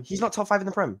the Prem. He's not top 5 in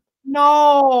the Prem.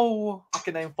 No. I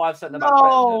can name 5 centre backs.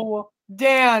 No,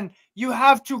 Dan, you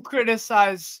have to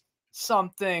criticize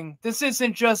something. This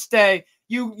isn't just a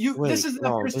this isn't the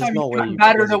first time you've gotten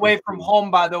battered away from home,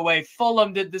 by the way.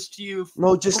 Fulham did this to you.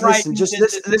 No, just listen. Just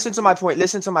listen to my point.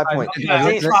 Listen to my point.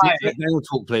 Let him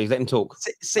talk, please. Let him talk.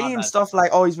 Saying stuff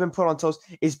like, oh, he's been put on toast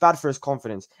is bad for his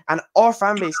confidence. And our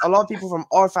fan base, a lot of people from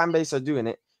our fan base are doing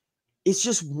it. It's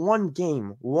just one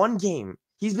game. One game.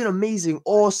 He's been amazing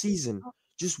all season.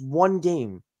 Just one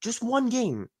game. Just one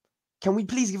game. Can we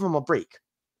please give him a break?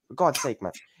 For God's sake,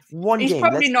 man. He's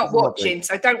probably not watching,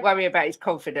 so don't worry about his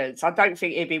confidence. I don't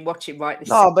think he'll be watching right this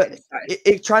second. No, but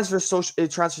it transfers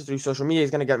through social media.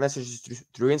 He's going to get messages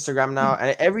through Instagram now, and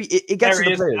it gets to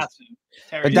the players.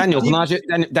 But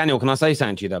Daniel, can I say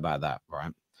something to you about that?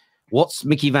 Right? What's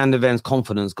Mickey van der Ven's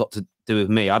confidence got to do with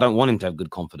me? I don't want him to have good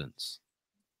confidence.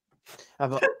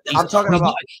 I'm talking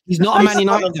about. He's not a Man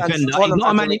United defender. He's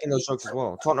not a Man making those jokes as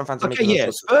well. Tottenham fans.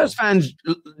 Okay, Spurs fans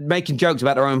making jokes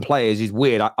about their own players is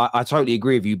weird. I totally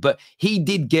agree with you. But he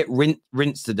did get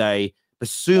rinsed today.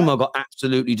 Basuma got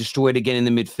absolutely destroyed again in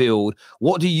the midfield.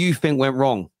 What do you think went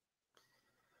wrong?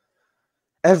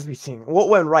 Everything. What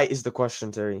went right is the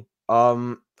question, Terry.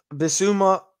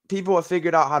 Basuma, people have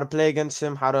figured out how to play against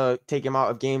him, how to take him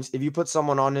out of games. If you put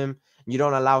someone on him, you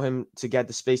don't allow him to get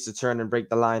the space to turn and break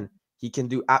the line, he can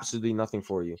do absolutely nothing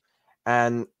for you.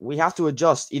 And we have to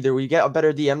adjust. Either we get a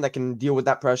better DM that can deal with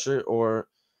that pressure, or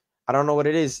I don't know what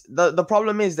it is. The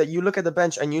problem is that you look at the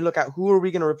bench and you look at who are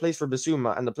we going to replace for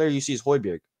Basuma, and the player you see is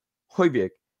Højbjerg.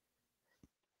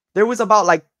 There was about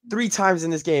like 3 times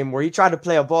in this game where he tried to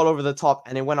play a ball over the top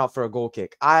and it went out for a goal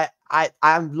kick. I've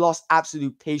lost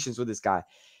absolute patience with this guy.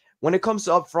 When it comes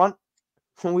to up front,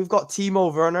 when we've got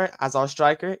Timo Werner as our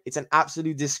striker, it's an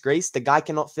absolute disgrace. The guy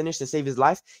cannot finish to save his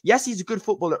life. Yes, he's a good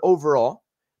footballer overall,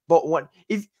 but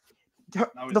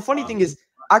the funny thing is,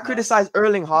 I criticize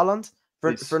Erling Haaland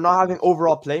for not having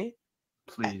overall play.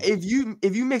 Please.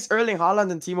 If you mix Erling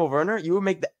Haaland and Timo Werner, you will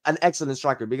make an excellent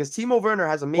striker, because Timo Werner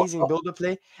has amazing build-up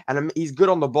play and he's good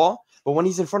on the ball. But when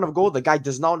he's in front of goal, the guy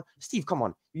does not. Steve, come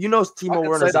on, you know Timo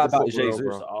Werner. Say that about Jesus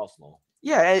at Arsenal.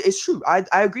 Yeah, it's true. I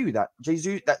agree with that.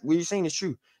 Jesus, that what you're saying is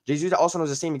true. Jesus also knows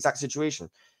the same exact situation.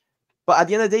 But at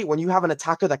the end of the day, when you have an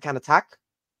attacker that can attack,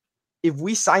 if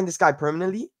we sign this guy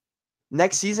permanently,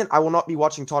 next season, I will not be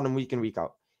watching Tottenham week in, week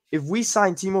out. If we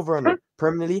sign Timo Werner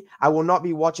permanently, I will not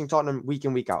be watching Tottenham week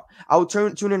in, week out. I will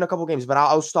tune in a couple games, but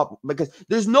I'll stop, because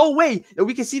there's no way that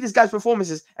we can see this guy's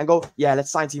performances and go, yeah,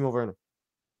 let's sign Timo Werner.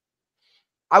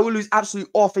 I will lose absolutely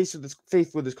all faith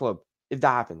with this club if that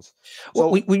happens. So,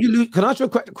 will you lose? Can I ask you a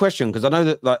question? Because I know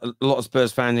that like a lot of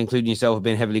Spurs fans, including yourself, have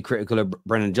been heavily critical of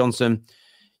Brennan Johnson.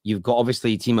 You've got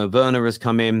obviously Timo Werner has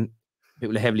come in.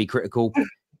 People are heavily critical.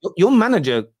 Your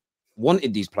manager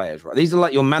wanted these players, right? These are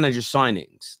like your manager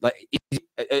signings. Like,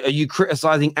 are you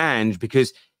criticizing Ange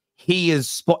because he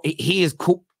is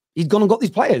cool? He's gone and got these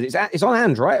players. It's on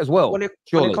Ange, right? As well. When it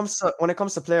comes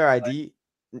to player ID,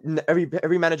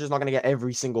 every manager is not going to get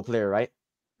every single player right.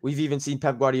 We've even seen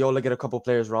Pep Guardiola get a couple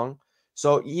players wrong.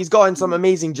 So he's gotten some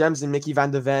amazing gems in Mickey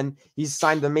van de Ven. He's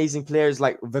signed amazing players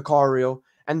like Vicario,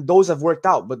 and those have worked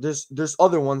out. But there's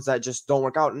other ones that just don't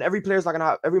work out. And every manager's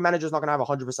not gonna have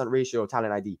 100% ratio of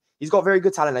talent ID. He's got very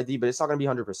good talent ID, but it's not gonna be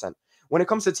 100%. When it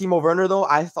comes to Timo Werner, though,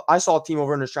 I saw Timo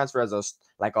Werner's transfer as a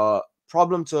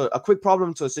quick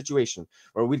problem to a situation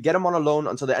where we'd get him on a loan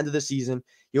until the end of the season.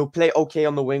 He'll play okay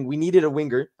on the wing. We needed a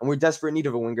winger, and we're desperate need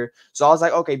of a winger. So I was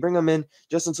like, okay, bring him in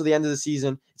just until the end of the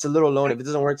season. It's a little loan. If it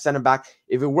doesn't work, send him back.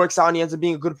 If it works out and he ends up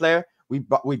being a good player,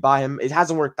 we buy him. It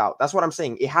hasn't worked out. That's what I'm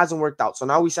saying. It hasn't worked out. So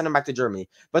now we send him back to Germany.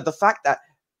 But the fact that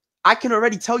I can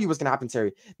already tell you what's going to happen,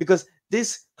 Terry, because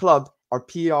this club are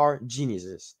PR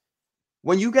geniuses.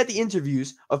 When you get the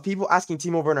interviews of people asking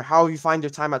Timo Werner, how you find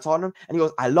your time at Tottenham? And he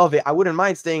goes, I love it. I wouldn't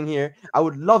mind staying here. I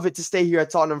would love it to stay here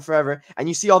at Tottenham forever. And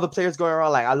you see all the players going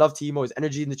around like, I love Timo. His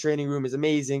energy in the training room is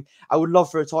amazing. I would love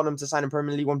for Tottenham to sign him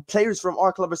permanently. When players from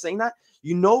our club are saying that,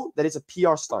 you know that it's a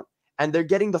PR stunt. And they're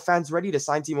getting the fans ready to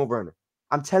sign Timo Werner.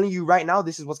 I'm telling you right now,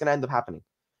 this is what's going to end up happening.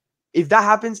 If that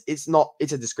happens, it's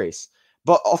a disgrace.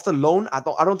 But off the loan, I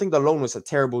don't think the loan was a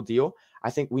terrible deal.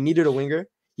 I think we needed a winger.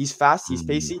 He's fast. He's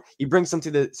pacey. He brings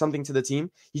something to the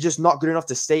team. He's just not good enough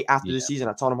to stay after the season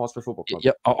at Tottenham Hotspur Football Club.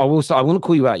 Yeah, I will say, I want to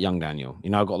call you out, young Daniel. You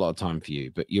know, I've got a lot of time for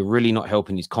you, but you're really not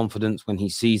helping his confidence when he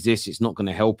sees this. It's not going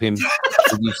to help him.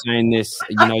 You saying this,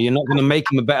 you know, you're not going to make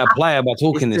him a better player by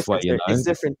talking this way. You know, it's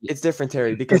different. It's different,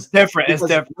 Terry. Because it's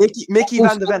different. Mickey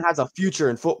van de Ven has a future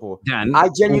in football. Dan, I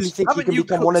genuinely think he can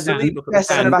become one of the best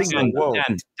centre backs in the world.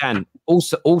 Dan,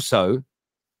 also.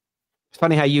 It's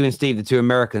funny how you and Steve, the two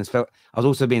Americans, felt. I was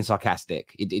also being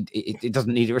sarcastic. It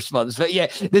doesn't need a response, but yeah,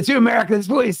 the two Americans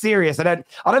fully serious. I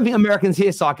don't think Americans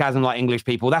hear sarcasm like English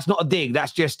people. That's not a dig.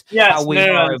 That's just how we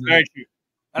are. Very true.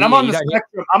 And I'm on the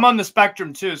spectrum. I'm on the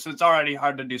spectrum too, so it's already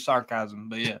hard to do sarcasm.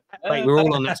 But yeah, wait, we're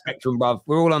all on that spectrum, bruv.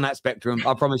 We're all on that spectrum.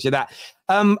 I promise you that.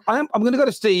 I'm going to go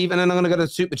to Steve, and then I'm going to go to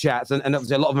super chats, and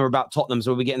obviously a lot of them are about Tottenham,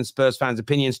 so we'll be getting Spurs fans'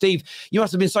 opinion. Steve, you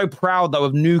must have been so proud though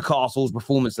of Newcastle's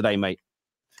performance today, mate.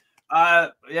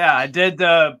 Yeah, I did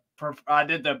the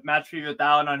match preview with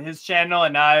Alan on his channel,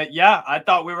 and I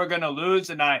thought we were gonna lose,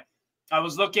 and I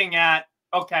was looking at,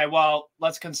 okay, well,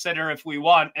 let's consider if we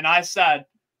won, and I said,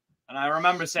 and I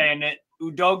remember saying it,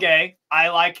 Udoge, I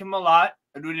like him a lot.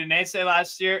 Udinese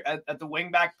last year at the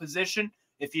wingback position,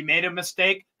 if he made a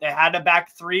mistake, they had a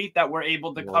back three that were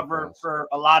able to cover for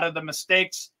a lot of the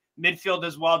mistakes. Midfield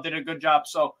as well did a good job.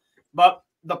 So, but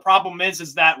the problem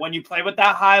is that when you play with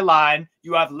that high line,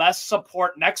 you have less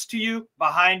support next to you,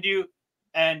 behind you,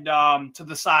 and to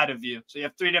the side of you. So you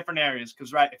have three different areas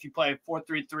because, right, if you play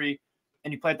 4-3-3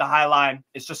 and you play at the high line,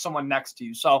 it's just someone next to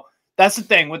you. So that's the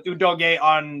thing with Udoge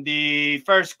on the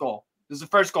first goal. This is the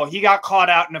first goal. He got caught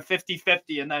out in a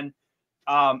 50-50, and then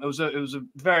it was a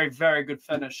very, very good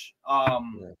finish.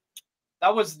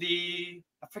 That was I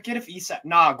forget if Isak.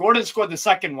 Nah, Gordon scored the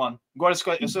second one. Gordon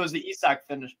scored, so it was the Isak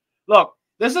finish. Look,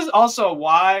 this is also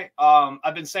why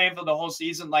I've been saying for the whole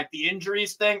season, like the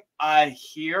injuries thing, I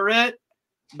hear it,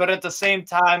 but at the same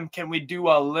time, can we do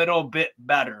a little bit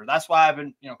better? That's why I've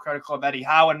been, critical of Eddie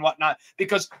Howe and whatnot,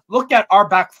 because look at our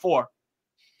back four.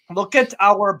 Look at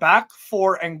our back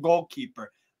four and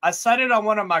goalkeeper. I said it on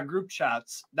one of my group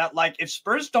chats that, like, if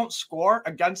Spurs don't score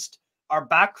against our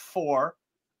back four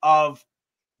of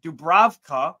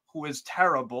Dubravka, who is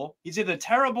terrible, he's either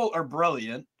terrible or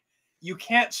brilliant. You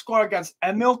can't score against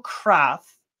Emil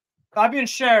Kraft. Fabian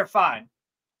Schär, fine.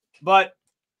 But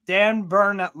Dan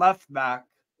Burn at left back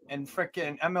and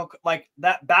freaking Emil, like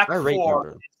that back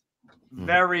four,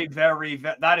 very, very,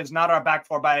 that is not our back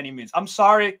four by any means. I'm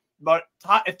sorry, but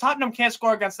if Tottenham can't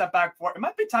score against that back four, it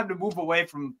might be time to move away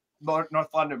from North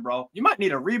London, bro. You might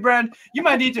need a rebrand. You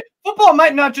might need to. Football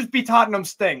might not just be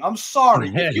Tottenham's thing. I'm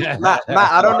sorry. Matt,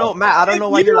 I don't know. Matt, I don't know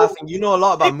why you're laughing. You know a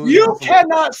lot about moving. You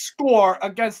cannot score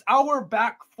against our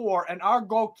back four and our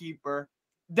goalkeeper,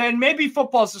 then maybe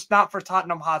football is just not for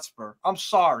Tottenham Hotspur. I'm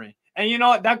sorry. And you know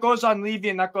what? That goes on Levy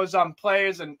and that goes on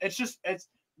players. And it's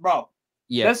bro.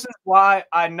 Yeah. This is why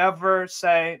I never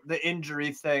say the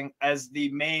injury thing as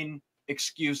the main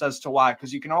excuse as to why,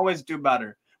 because you can always do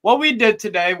better. What we did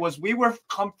today was we were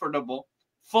comfortable,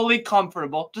 fully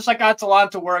comfortable, just like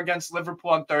Atalanta were against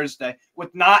Liverpool on Thursday,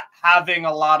 with not having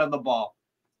a lot of the ball.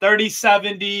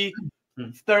 30-70,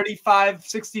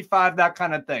 35-65, that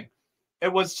kind of thing.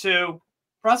 It was to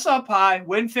press up high,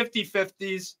 win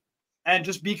 50-50s, and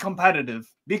just be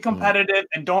competitive. Be competitive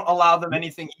and don't allow them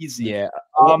anything easy. Yeah.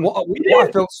 What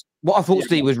I thought,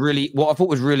 Steve, was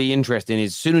really interesting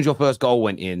is as soon as your first goal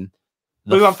went in,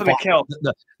 we went for the kill.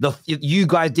 You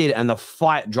guys did, and the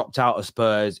fight dropped out of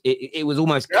Spurs. It was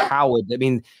almost coward. I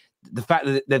mean, the fact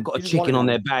that they've got a chicken on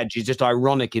their badge is just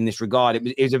ironic in this regard.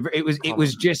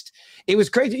 It was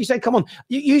crazy. You said, come on,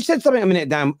 you said something a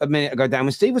minute ago, Dan,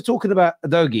 when Steve was talking about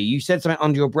Udogie, you said something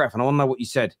under your breath, and I want to know what you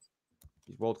said.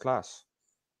 He's world class.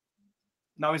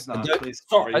 No, he's not. Please.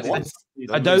 Sorry,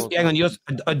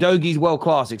 Udogie's world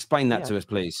class. Explain that to us,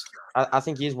 please. I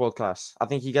think he is world class. I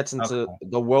think he gets into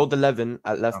the world 11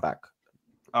 at left back.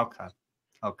 Okay.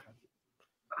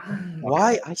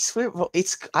 Why? I swear, bro,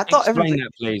 I thought everything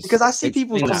that, please. Because I see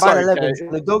people combine 11s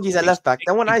and Udogie's at left back.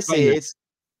 Then when I say it,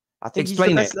 I think he's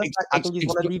the best left back. I think he's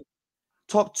one of the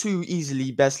top 2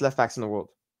 easily best left backs in the world.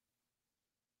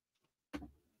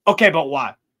 Okay, but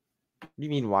why? What do you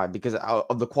mean why? Because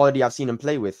of the quality I've seen him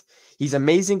play with. He's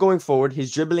amazing going forward.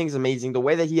 His dribbling is amazing. The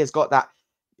way that he has got that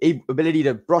ability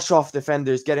to brush off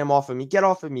defenders, get him off of me, get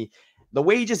off of me. The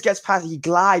way he just gets past, he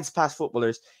glides past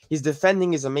footballers. His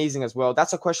defending is amazing as well.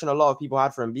 That's a question a lot of people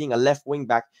had for him, being a left wing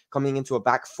back coming into a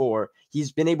back 4. He's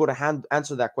been able to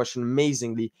answer that question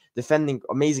amazingly, defending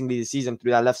amazingly this season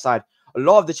through that left side. A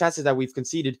lot of the chances that we've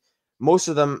conceded, most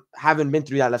of them haven't been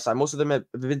through that left side. Most of them have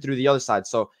been through the other side.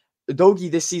 So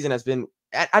Udogie this season has been,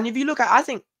 and if you look at, I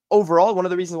think overall, one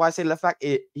of the reasons why I say left back,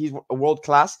 he's a world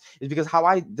class, is because how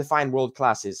I define world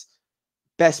class is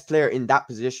best player in that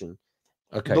position.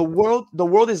 Okay. The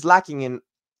world is lacking in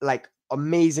like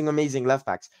amazing left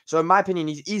backs. So in my opinion,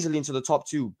 he's easily into the top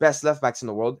 2 best left backs in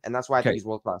the world, and that's why I think he's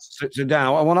world class. So Dan,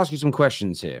 I want to ask you some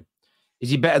questions here.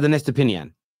 Is he better than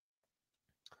Estepinian?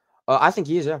 I think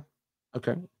he is, yeah.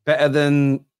 Okay. Better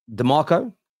than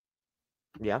DeMarco?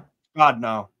 Yeah. God,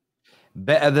 no.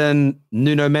 Better than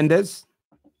Nuno Mendes?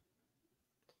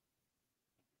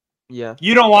 Yeah.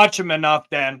 You don't watch him enough,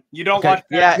 Dan. You don't watch.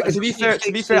 Yeah. To be fair,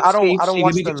 I don't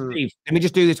watch them. Let me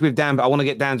just do this with Dan, but I want to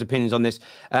get Dan's opinions on this.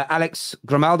 Alex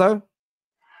Grimaldo.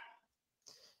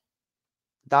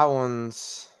 That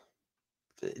one's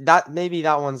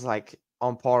like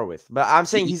on par with, but I'm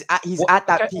saying he's at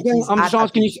that peak. I'm just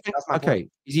asking you. Okay,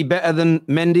 is he better than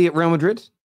Mendy at Real Madrid?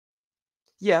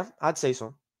 Yeah, I'd say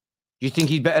so. Do you think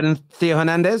he's better than Theo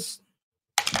Hernandez?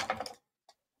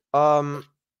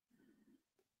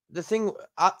 The thing,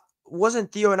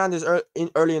 wasn't Theo Hernandez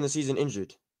early in the season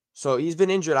injured? So he's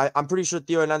been injured. I'm pretty sure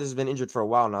Theo Hernandez has been injured for a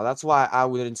while now. That's why I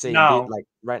wouldn't say no.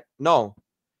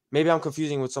 Maybe I'm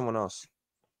confusing with someone else.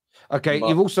 Okay,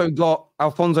 you've also got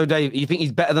Alphonso Davies. You think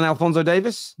he's better than Alphonso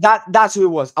Davies? That's who it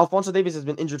was. Alphonso Davies has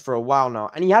been injured for a while now,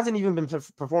 and he hasn't even been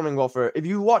performing well for. If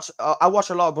you watch, I watch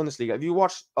a lot of Bundesliga. If you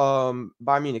watch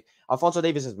Bayern Munich, Alphonso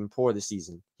Davies has been poor this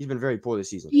season. He's been very poor this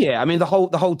season. Yeah, I mean the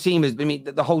whole team has. I mean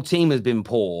the whole team has been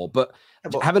poor, but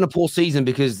having a poor season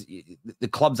because the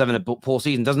club's having a poor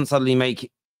season doesn't suddenly make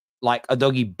like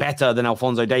Udogie better than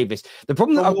Alphonso Davies. The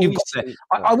problem that you've got there,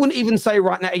 I wouldn't even say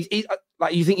right now. He's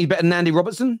like, you think he's better than Andy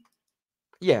Robertson?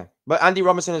 Yeah, but Andy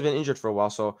Robertson has been injured for a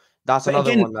while, so that's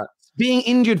another one that being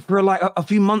injured for like a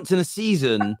few months in a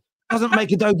season doesn't make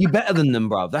Udogie better than them,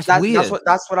 bro. That's weird.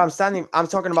 That's what I'm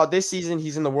talking about. This season,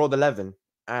 he's in the world 11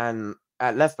 and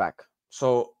at left back.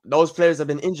 So those players have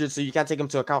been injured, so you can't take them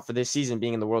to account for this season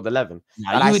being in the world 11.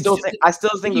 I still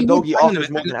think Udogie offers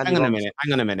more than Andy Robertson.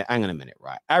 Hang on a minute,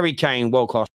 right? Harry Kane, world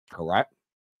class, right?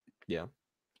 Yeah.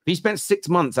 He spent 6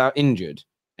 months out injured,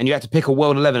 and you had to pick a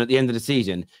world 11 at the end of the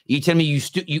season. You tell me you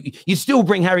still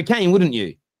bring Harry Kane, wouldn't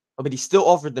you? Oh, but he still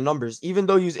offered the numbers, even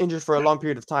though he was injured for a long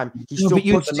period of time. He still put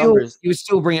the numbers. You would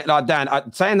still bring it like Dan.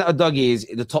 Saying that Udogie is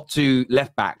the top 2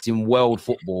 left backs in world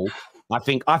football, I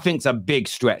think it's a big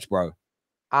stretch, bro.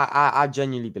 I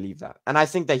genuinely believe that, and I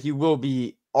think that he will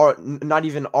be, or not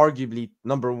even arguably,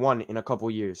 number 1 in a couple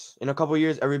years. In a couple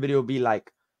years, everybody will be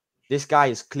like, "This guy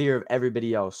is clear of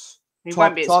everybody else." He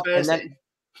won't be Spurs.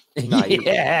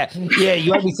 Yeah.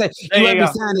 You won't be saying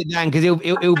it, Dan, because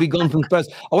he'll be gone from Spurs.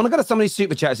 I want to go to some of these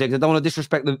super chats here because I don't want to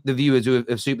disrespect the viewers who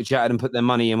have super chatted and put their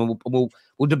money in. We'll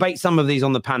debate some of these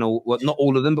on the panel. Well, not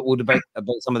all of them, but we'll debate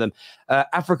about some of them.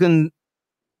 African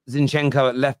Zinchenko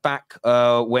at left back.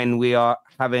 When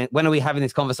are we having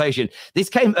this conversation? This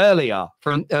came earlier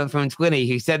from Twinny,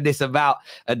 who said this about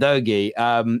Udogie.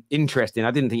 Interesting.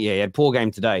 I didn't think he had a poor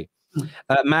game today.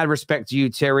 Mad respect to you,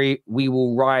 Terry. We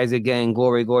will rise again.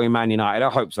 Glory, glory, Man United. I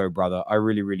hope so, brother. I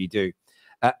really, really do.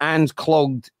 And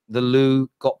clogged the loo,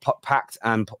 got packed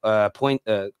and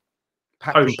potioned.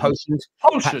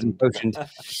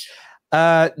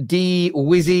 D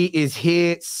Wizzy is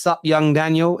here. Sup, young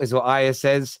Daniel, is what Aya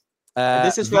says.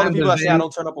 This is for all the people that say I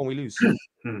don't turn up when we lose.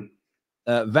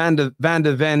 Van der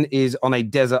Ven is on a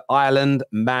desert island.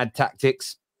 Mad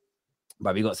tactics.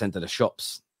 But we got sent to the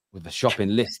shops with a shopping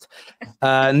list.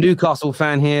 Newcastle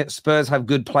fan here. Spurs have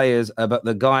good players, but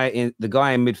the guy in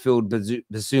midfield,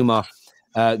 Basuma,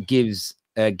 gives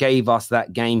gave us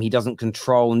that game. He doesn't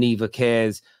control, neither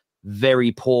cares.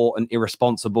 Very poor and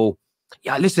irresponsible.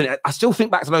 Yeah, listen, I still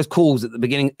think back to those calls at the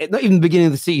beginning, not even the beginning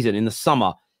of the season, in the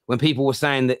summer, when people were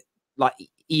saying that, like,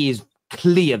 he is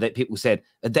clear that people said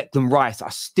a Declan Rice. I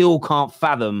still can't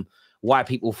fathom why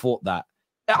people thought that.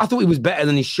 I thought he was better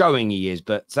than he's showing he is,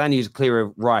 but saying he's clear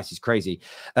of Rice is crazy.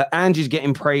 Andrew's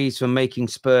getting praised for making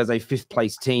Spurs a 5th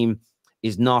place team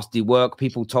is nasty work.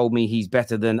 People told me he's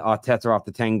better than Arteta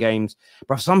after 10 games.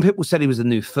 But some people said he was the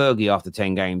new Fergie after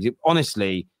 10 games.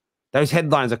 Honestly, those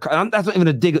headlines are... That's not even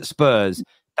a dig at Spurs.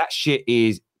 That shit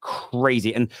is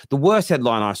crazy. And the worst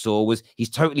headline I saw was he's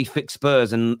totally fixed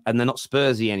Spurs and they're not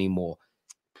Spursy anymore.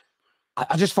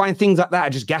 I just find things like that are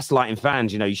just gaslighting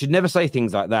fans. You know, you should never say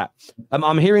things like that.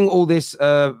 I'm hearing all this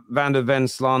Van der Ven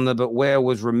slander, but where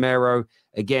was Romero?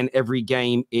 Again, every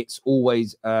game, it's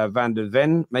always Van der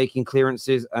Ven making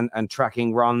clearances and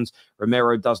tracking runs.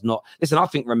 Romero does not. Listen, I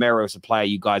think Romero is a player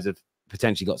you guys have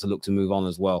potentially got to look to move on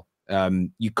as well.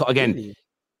 Again, really?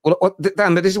 Well,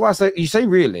 Dan, but this is why I say, you say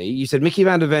really, you said Mickey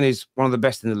Van der Ven is one of the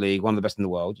best in the league, one of the best in the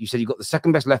world. You said you've got the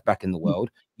 2nd best left back in the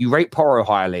world. You rate Porro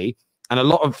highly. And a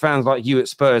lot of fans like you at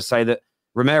Spurs say that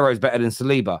Romero is better than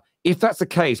Saliba. If that's the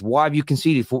case, why have you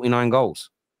conceded 49 goals?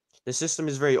 The system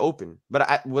is very open.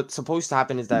 But what's supposed to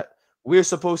happen is that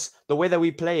the way that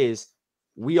we play is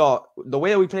we go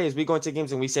into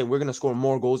games and we say we're going to score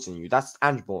more goals than you. That's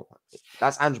tangible.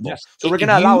 Yes. So we're going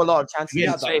to allow a lot of chances.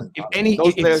 Yeah,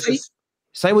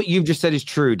 say what you've just said is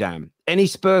true, Dan. Any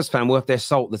Spurs fan worth their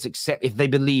salt if they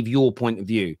believe your point of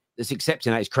view, that's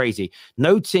accepting that is crazy.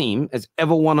 No team has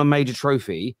ever won a major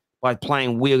trophy by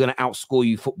playing we're going to outscore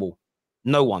you football.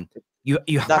 No one. You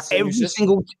have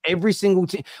every single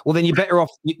team. Well, then you're better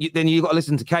off. Then you got to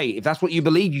listen to Kate. If that's what you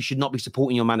believe, you should not be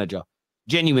supporting your manager.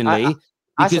 Genuinely,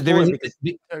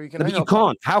 you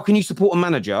can't. How can you support a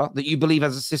manager that you believe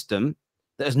has a system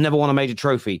that has never won a major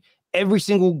trophy? Every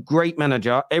single great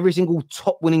manager, every single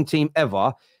top winning team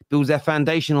ever builds their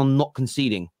foundation on not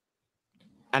conceding.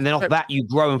 And then off that, you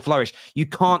grow and flourish. You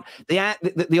can't.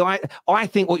 I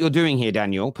think what you're doing here,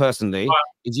 Daniel, personally,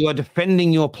 is you are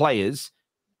defending your players.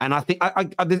 And I think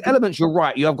there's elements, you're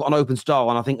right. You have got an open style,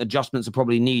 and I think adjustments are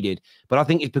probably needed. But I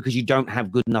think it's because you don't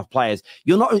have good enough players.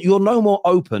 You're no more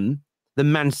open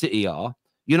than Man City are.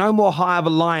 You're no more high of a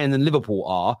lion than Liverpool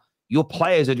are. Your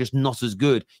players are just not as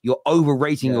good. You're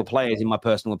overrating your players, in my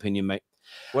personal opinion, mate.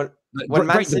 When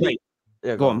Man City...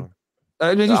 Yeah, go on.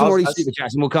 Do some more super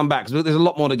chats and we'll come back because there's a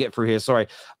lot more to get through here. Sorry.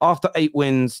 After 8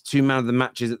 wins, 2 man of the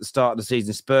matches at the start of the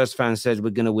season, Spurs fans said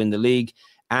we're going to win the league.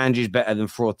 Andrew's better than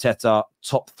Arteta.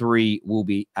 Top 3 will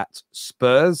be at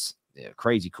Spurs. Yeah,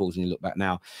 crazy calls when you look back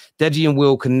now. Deji and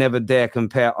Will can never dare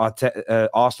compare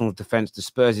Arsenal's defense to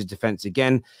Spurs' defense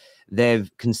again. They've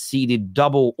conceded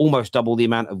almost double the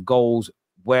amount of goals.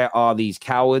 Where are these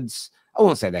cowards? I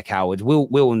won't say they're cowards.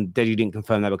 Will and Deji didn't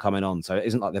confirm they were coming on, so it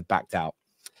isn't like they've backed out.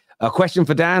 A question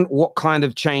for Dan. What kind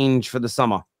of change for the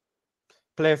summer?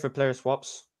 Player for player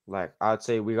swaps. Like, I'd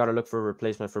say we got to look for a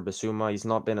replacement for Basuma. He's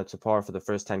not been up to par for the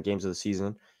first 10 games of the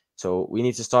season. So we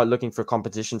need to start looking for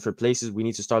competition for places. We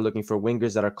need to start looking for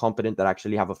wingers that are competent, that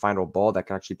actually have a final ball, that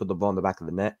can actually put the ball in the back of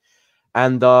the net.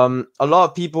 And a lot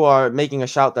of people are making a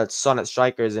shout that Son at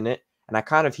striker is in it. And I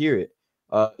kind of hear it.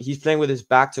 He's playing with his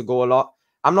back to goal a lot.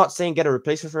 I'm not saying get a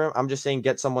replacement for him. I'm just saying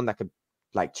get someone that could,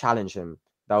 like, challenge him,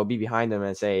 that will be behind him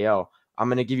and say, yo, I'm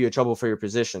going to give you a trouble for your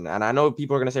position. And I know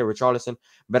people are going to say Richarlison,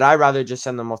 but I'd rather just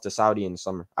send them off to Saudi in the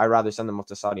summer. I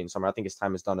think his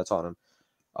time is done at Tottenham.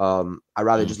 I'd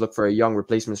rather just look for a young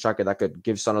replacement striker that could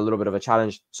give Son a little bit of a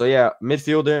challenge. So, yeah,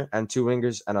 midfielder and 2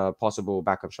 wingers and a possible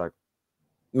backup striker.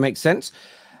 Makes sense.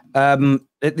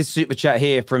 This super chat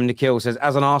here from Nikhil says,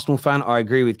 as an Arsenal fan, I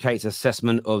agree with Kate's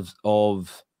assessment on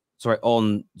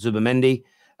Zubimendi.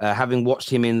 Having watched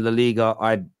him in La Liga,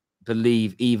 I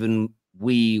believe even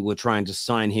we were trying to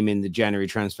sign him in the January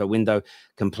transfer window,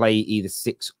 can play either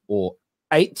 6 or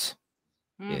 8.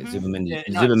 Yeah,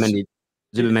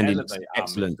 Zubimendi looks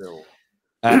excellent.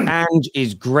 Ange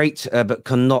is great, but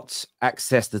cannot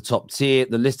access the top tier.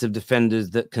 The list of defenders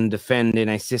that can defend in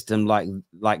a system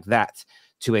like that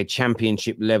to a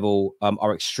championship level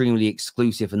are extremely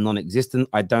exclusive and non-existent.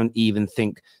 I don't even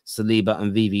think Saliba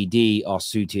and VVD are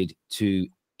suited to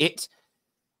it.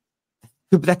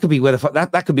 That could be where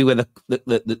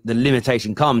the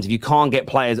limitation comes. If you can't get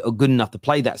players that are good enough to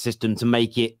play that system to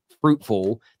make it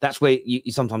fruitful, that's where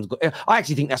you sometimes go. I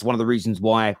actually think that's one of the reasons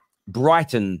why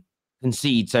Brighton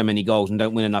concede so many goals and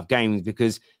don't win enough games,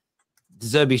 because De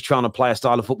Zerbi's trying to play a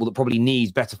style of football that probably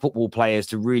needs better football players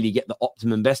to really get the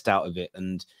optimum best out of it.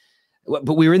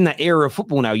 But we're in that era of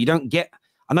football now. You don't get.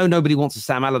 I know nobody wants a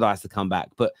Sam Allardyce to come back,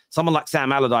 but someone like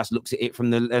Sam Allardyce looks at it from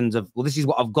the lens of, well, this is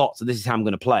what I've got, so this is how I'm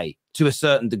going to play to a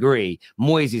certain degree.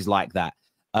 Moyes is like that.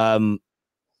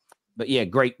 But yeah,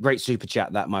 great super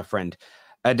chat, that, my friend.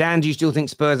 Dan, do you still think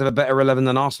Spurs have a better 11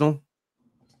 than Arsenal?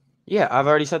 Yeah, I've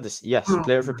already said this. Yes,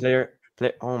 player for player.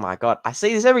 Oh my God, I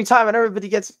say this every time, and everybody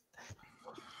gets.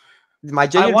 My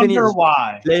genuine opinion is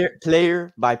why.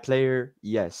 Player by player,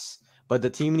 yes. But the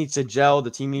team needs to gel.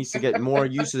 The team needs to get more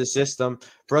used to the system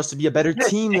for us to be a better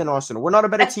team than Arsenal. We're not a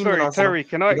better team than Arsenal. Terry,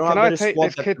 can I take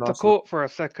this kid to court for a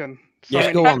second?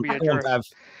 Yeah, go on, Tav.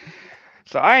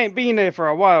 So I ain't been here for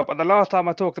a while, but the last time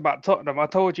I talked about Tottenham, I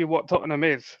told you what Tottenham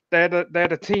is. They're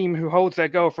the team who holds their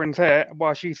girlfriend's hair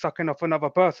while she's sucking off another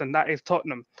person. That is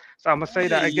Tottenham. So I'm gonna say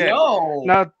that again.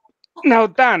 Now,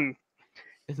 Dan.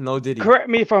 No, did he? Correct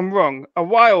me if I'm wrong. A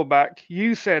while back,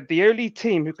 you said the only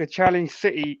team who could challenge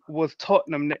City was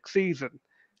Tottenham next season.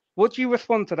 What do you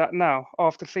respond to that now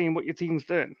after seeing what your team's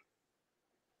doing?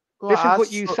 Well, this is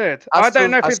what you said. I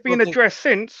don't know if it's been addressed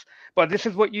since, but this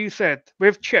is what you said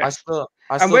with chess.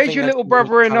 And where's your little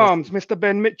brother in arms, Mr.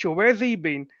 Ben Mitchell? Where's he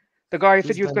been? The guy who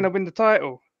said he was going to win the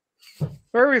title.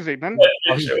 Where is he, man?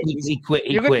 He quit.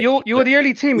 You're the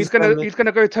only team who's going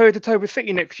to go toe to toe with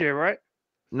City next year, right?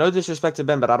 No disrespect to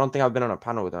Ben, but I don't think I've been on a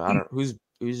panel with him. I don't. Who's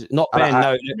not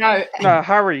Ben? No,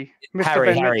 Harry, Mr.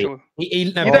 Ben Harry.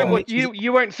 Mitchell.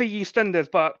 You won't see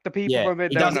EastEnders, but the people from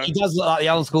it don't know. He does look like the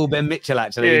old school Ben Mitchell,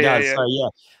 actually. He does.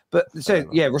 So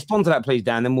respond to that, please,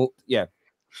 Dan. Then we'll No,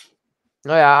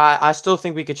 yeah, I still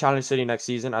think we could challenge City next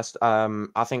season.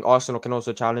 I think Arsenal can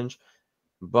also challenge,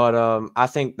 but I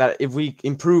think that if we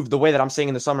improve the way that I'm saying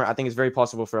in the summer, I think it's very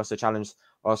possible for us to challenge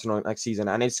Arsenal next season.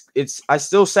 And I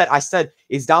said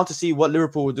it's down to see what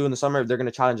Liverpool will do in the summer if they're going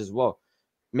to challenge as well.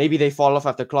 Maybe they fall off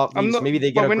after Klopp leaves. Maybe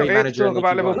they get a great manager. Talk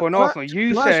about Liverpool and Arsenal.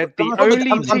 You said the only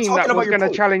team that was going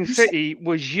to challenge City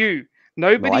was you.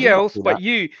 Nobody else but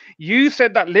you. You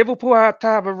said that Liverpool had to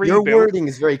have a rebuild. Your wording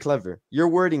is very clever.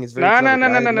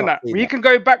 No. We can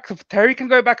go back. Terry can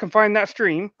go back and find that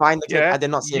stream. Find the clip. I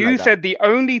did not see it. You said the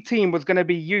only team was going to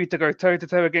be you to go toe to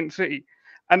toe against City.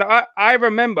 And I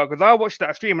remember because I watched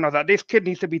that stream and I was like, this kid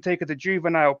needs to be taken to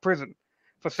juvenile prison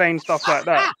for saying stuff like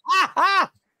that.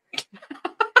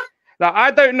 Like,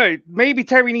 I don't know. Maybe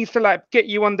Terry needs to get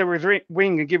you under his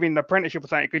wing and give you an apprenticeship or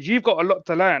something because you've got a lot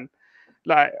to learn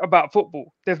about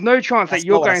football. There's no chance that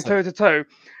you're going toe to toe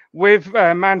with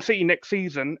Man City next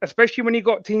season, especially when you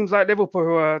got teams like Liverpool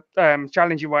who are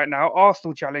challenging right now,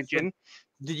 Arsenal challenging.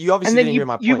 You obviously didn't hear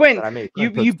my point.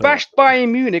 You bashed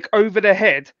Bayern Munich over the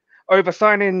head over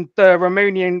signing the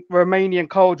Romanian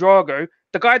Karl Drago.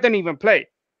 The guy don't even play.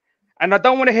 And I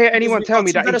don't want to hear anyone tell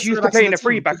me that he's used to playing a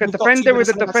free back. A defender is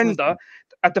a defender.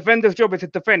 A defender's job is to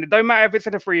defend. It don't matter if it's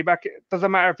in a free back. It doesn't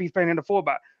matter if he's playing in a full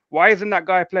back. Why isn't that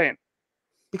guy playing?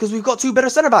 Because we've got two better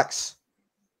centre backs.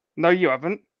 No, you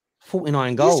haven't.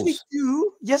 49 goals.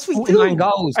 Yes, we do. 49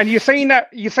 goals. And you're saying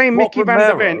Mickey van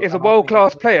der Ven is a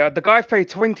world-class player. The guy's played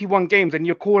 21 games, and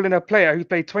you're calling a player who's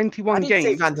played 21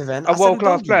 games a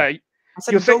world-class player. I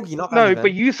said Dogie, not Van der Ven.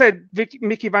 But you said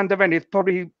Mickey van der Ven is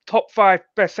probably top 5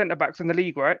 best centre backs in the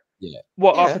league, right? Yeah.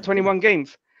 After 21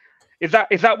 games? Is that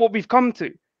what we've come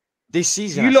to? This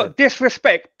season, you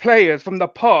disrespect players from the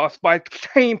past by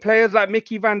saying players like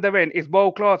Mickey van der Ven is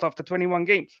world class after 21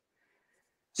 games.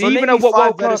 Do you even know what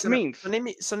world class means? So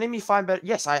name me 5 better.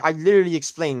 Yes, I literally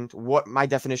explained what my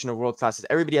definition of world class is.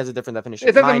 Everybody has a different definition.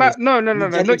 It doesn't matter. No,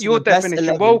 not your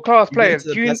definition. World class players.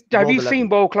 Have you seen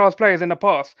world class players in the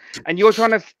past? And you're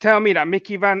trying to tell me that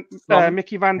Mickey van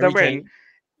der Ven.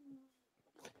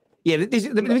 Yeah, I'm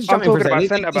talking about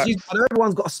centre backs. I know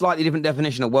everyone's got a slightly different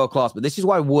definition of world class, but this is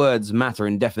why words matter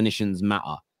and definitions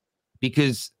matter.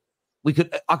 Because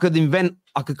I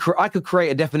could create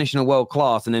a definition of world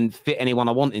class and then fit anyone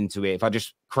I want into it if I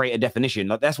just create a definition.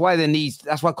 That's why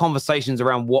conversations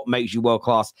around what makes you world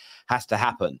class has to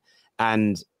happen.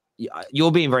 And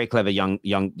you're being very clever, young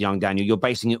Daniel. You're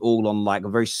basing it all on a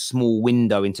very small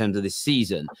window in terms of this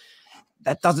season.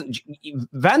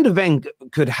 Van der Ven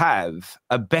could have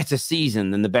a better season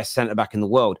than the best centre back in the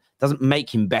world. Doesn't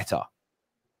make him better.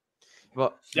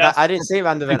 Well, yeah. I didn't say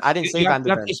Van der Ven. Van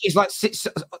der Ven. It's like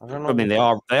I mean, they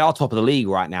are top of the league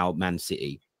right now, Man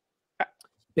City.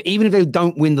 But even if they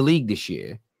don't win the league this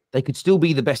year, they could still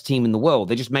be the best team in the world.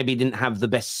 They just maybe didn't have the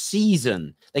best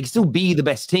season. They could still be the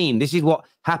best team. This is what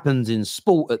happens in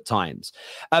sport at times.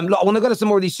 Look, I want to go to some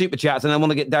more of these super chats, and I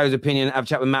want to get Darrow's opinion. Have a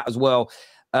chat with Matt as well.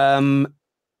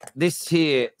 This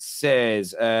here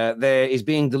says there is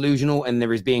being delusional and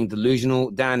there is being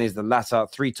delusional. Dan is the latter.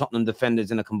 3 Tottenham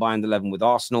defenders in a combined 11 with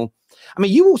Arsenal. I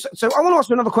mean, you also. So I want to ask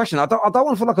you another question. I don't want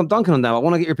to feel like I'm dunking on them. I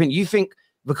want to get your opinion. You think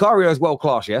Vicario is world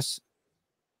class, yes?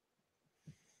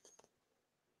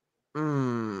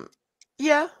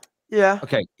 Yeah. Yeah.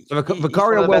 Okay. So He's one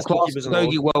Vicario of the world best class, goalkeepers in the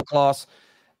world. Dogi world class,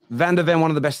 Van der Ven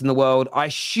one of the best in the world. I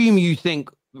assume you think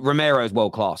Romero is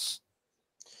world class.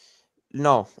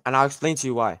 No, and I'll explain to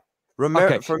you why. Romero,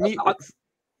 Okay. for me,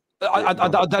 I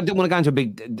didn't want to go into a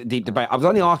big, deep debate. I was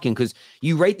only asking because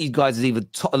you rate these guys as either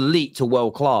elite to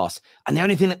world class, and the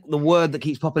only thing the word that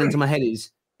keeps popping into my head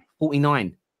is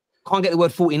 49. Can't get the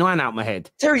word 49 out of my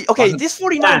head. Terry, okay, this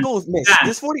 49 goals missed.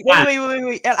 This 40.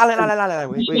 Wait.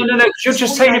 Alan, wait. No. You're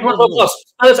just saying everyone's world class.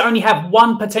 Spurs only have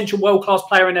one potential world class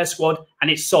player in their squad, and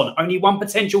it's Son. Only one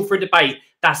potential for a debate.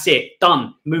 That's it.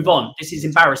 Done. Move on. This is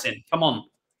embarrassing. Come on.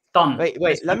 Done. Wait.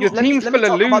 Your team's full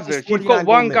of losers. You've got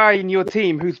one guy in your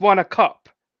team who's won a cup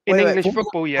in English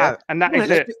football, and that is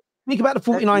it. Think about the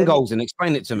 49 goals and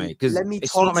explain it to me, because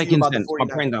it's not making sense. My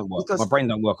brain don't work. My brain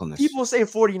don't work on this. People say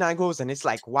 49 goals, and it's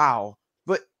like, wow.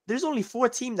 But there's only 4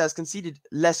 teams that's conceded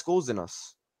less goals than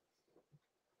us.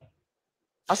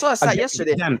 I saw that stat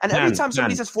yesterday, and every time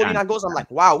somebody says 49 goals, I'm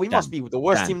like, wow, we must be the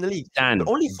worst team in the league. But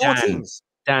only 4 teams.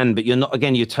 Dan, but you're not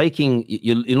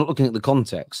not looking at the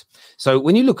context. So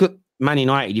when you look at Man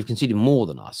United, you've conceded more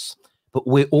than us, but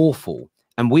we're awful,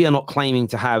 and we are not claiming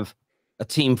to have a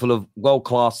team full of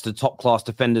world-class to top-class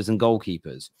defenders and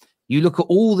goalkeepers. You look at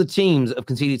all the teams that have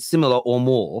conceded similar or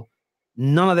more,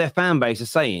 none of their fan base are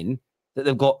saying that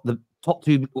they've got the top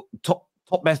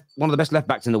best, one of the best left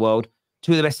backs in the world,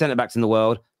 2 of the best centre backs in the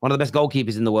world, one of the best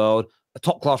goalkeepers in the world, a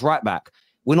top-class right back.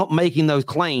 We're not making those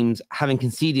claims having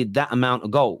conceded that amount of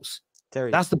goals.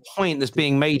 Terry. That's the point that's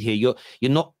being made here.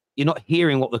 You're not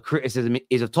hearing what the criticism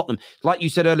is of Tottenham. Like you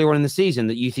said earlier on in the season,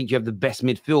 that you think you have the best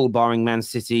midfield, barring Man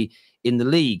City, in the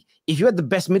league. If you had the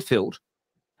best midfield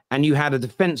and you had a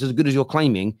defense as good as you're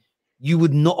claiming, you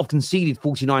would not have conceded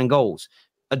 49 goals.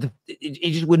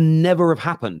 It just would never have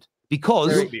happened,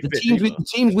 because the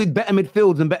teams with better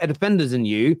midfields and better defenders than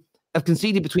you have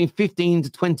conceded between 15 to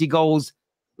 20 goals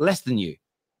less than you.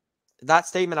 That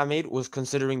statement I made was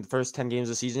considering the first 10 games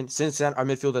of the season. Since then, our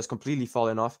midfield has completely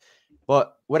fallen off.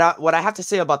 But what I have to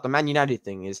say about the Man United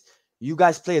thing is, you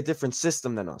guys play a different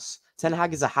system than us. Ten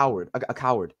Hag is a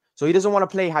coward. So he doesn't want to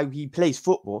play how he plays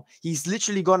football. He's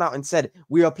literally gone out and said,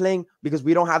 we are playing because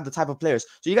we don't have the type of players.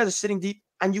 So you guys are sitting deep,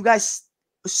 and you guys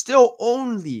still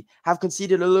only have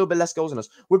conceded a little bit less goals than us.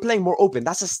 We're playing more open.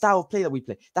 That's a style of play that we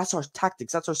play. That's our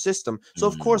tactics. That's our system. So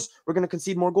of course we're going to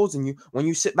concede more goals than you when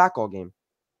you sit back all game.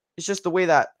 It's just the way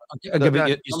that. But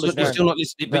you're still not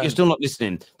listening. But you're still not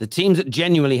listening. The teams that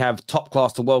genuinely have top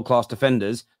class to world class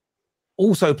defenders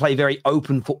also play very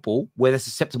open football, where they're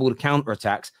susceptible to counter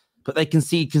attacks, but they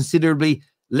concede considerably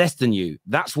less than you.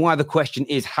 That's why the question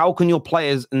is, how can your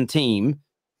players and team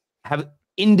have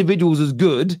individuals as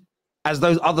good as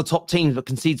those other top teams but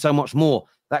concede so much more?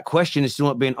 That question is still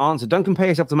not being answered. Don't compare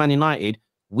yourself to Man United.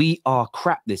 We are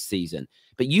crap this season,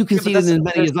 but you conceded as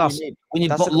many as us when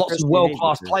you've got lots of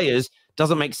world-class players.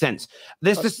 Doesn't make sense.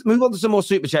 Let's just move on to some more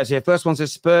super chats here. First one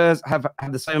says Spurs have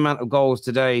the same amount of goals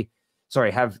today.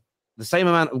 Have the same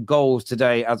amount of goals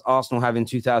today as Arsenal have in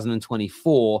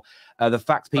 2024. The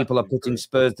fact people are putting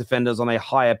Spurs defenders on a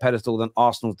higher pedestal than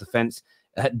Arsenal's defense.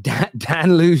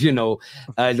 Dan Luginal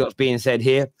is what's being said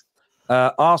here.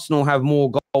 Arsenal have more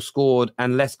goals scored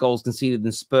and less goals conceded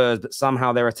than Spurs, but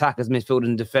somehow their attackers, midfielders,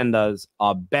 and defenders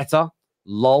are better.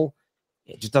 Lol.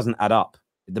 It just doesn't add up.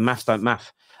 The maths don't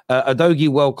math. Udogie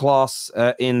world class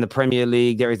in the Premier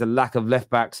League. There is a lack of left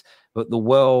backs, but the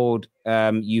world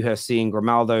you have seen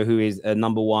Grimaldo, who is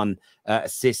number 1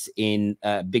 assists in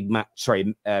big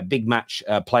match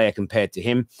player compared to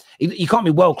him. You can't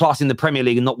be world class in the Premier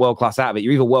League and not world class out of it.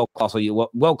 You're either world class or you're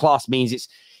world class means it's,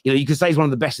 you could say he's one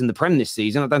of the best in the Prem this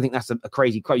season. I don't think that's a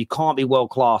crazy quote. You can't be world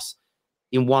class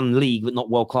in one league but not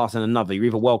world class in another. You're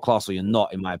either world class or you're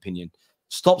not, in my opinion.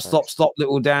 Stop,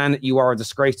 little Dan. You are a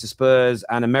disgrace to Spurs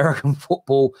and American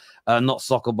football, not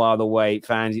soccer, by the way,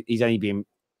 fans. He's only being,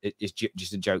 it's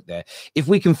just a joke there. If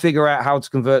we can figure out how to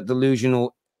convert delusion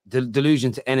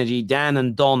to energy, Dan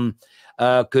and Don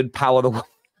could power the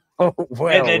world.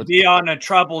 Yeah, they'd be on a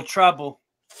trouble.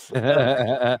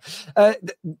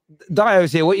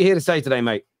 Dio's here. What are you here to say today,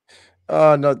 mate?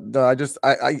 No.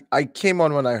 I came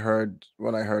on when I heard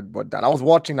what Dan. I was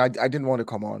watching. I didn't want to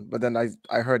come on, but then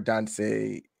I heard Dan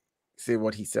say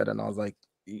what he said, and I was like,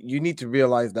 you need to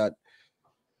realize that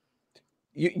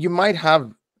you might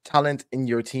have talent in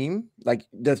your team, like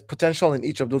there's potential in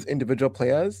each of those individual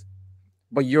players,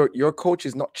 but your coach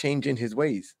is not changing his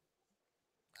ways.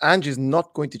 Ange is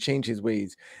not going to change his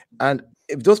ways, and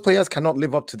if those players cannot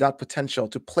live up to that potential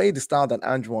to play the style that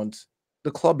Ange wants,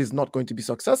 the club is not going to be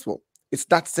successful. It's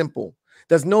that simple.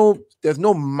 There's no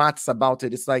maths about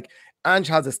it. It's like Ange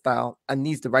has a style and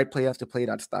needs the right players to play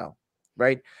that style,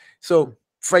 right? So,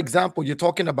 for example, you're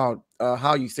talking about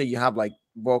how you say you have like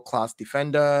world-class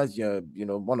defenders, you're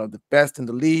one of the best in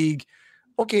the league.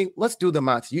 Okay, let's do the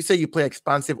maths. You say you play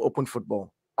expansive open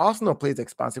football. Arsenal plays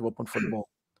expansive open football.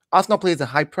 Arsenal plays a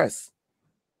high press.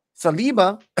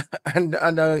 Saliba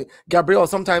and Gabriel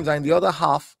sometimes are in the other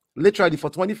half, literally for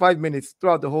 25 minutes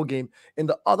throughout the whole game, in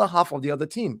the other half of the other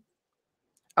team.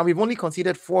 And we've only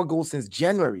conceded 4 goals since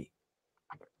January.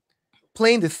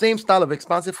 Playing the same style of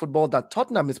expansive football that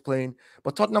Tottenham is playing,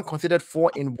 but Tottenham conceded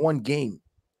 4 in one game.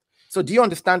 So do you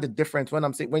understand the difference when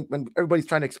I'm saying when everybody's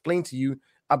trying to explain to you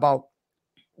about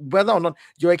whether or not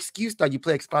your excuse that you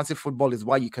play expansive football is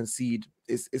why you concede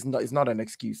is not an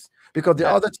excuse, because the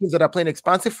other teams that are playing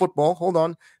expansive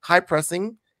football, high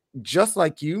pressing, just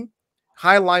like you,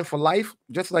 high line for life,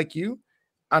 just like you,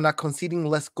 and are conceding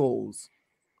less goals,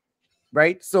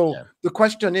 right? So the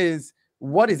question is,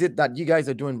 what is it that you guys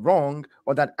are doing wrong,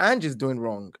 or that Ange is doing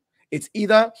wrong? It's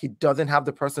either he doesn't have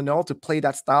the personnel to play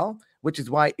that style, which is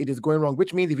why it is going wrong,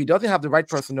 which means if he doesn't have the right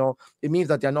personnel, it means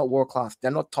that they're not world-class.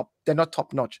 They're not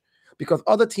top notch, because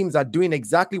other teams are doing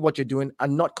exactly what you're doing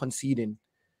and not conceding,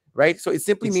 right? So it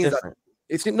simply means that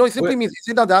it simply means it's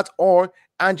either that or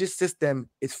Ange's system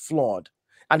is flawed.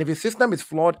 And if his system is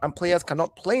flawed and players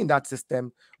cannot play in that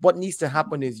system, what needs to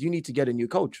happen is you need to get a new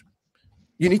coach.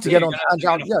 You need to get on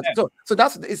Ange. Yeah. So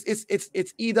that's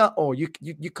it's either or. You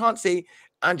can't say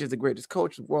Ange is the greatest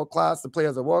coach, world class. The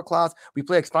players are world class. We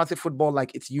play expansive football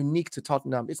like it's unique to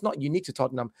Tottenham. It's not unique to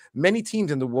Tottenham. Many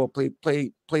teams in the world play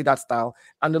that style,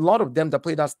 and a lot of them that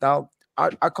play that style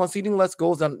are conceding less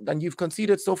goals than you've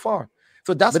conceded so far.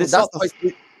 So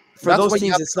for those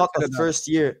teams, it's not the first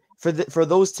year. For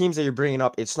those teams that you're bringing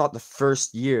up, it's not the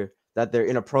first year that they're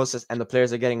in a process and the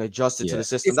players are getting adjusted to the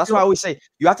system. That's why I always say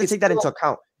you have to take that into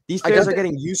account. These players are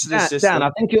getting used to the system. Dan,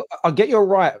 I think I get you're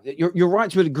right. You're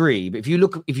right to a degree. But if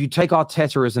you take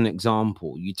Arteta as an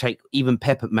example, you take even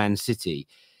Pep at Man City,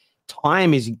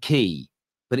 time is key,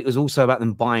 but it was also about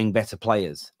them buying better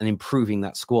players and improving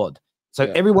that squad. So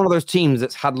every one of those teams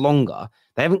that's had longer,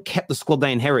 they haven't kept the squad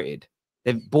they inherited.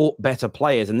 They've bought better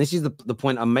players. And this is the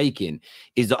point I'm making,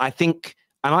 is that I think,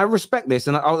 and I respect this,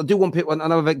 and I do want people. I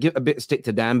know I give a bit of stick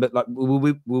to Dan, but like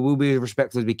we will be as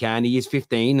respectful as we can. He is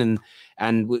 15, and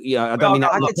you know, I don't mean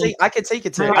that. I can take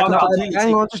it. Hang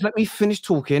on, just let me finish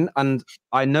talking, and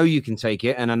I know you can take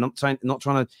it, and I'm not trying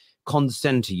to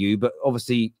condescend to you, but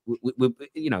obviously,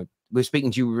 we're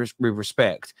speaking to you with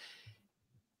respect.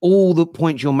 All the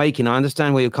points you're making, I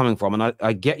understand where you're coming from, and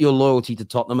I get your loyalty to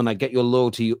Tottenham, and I get your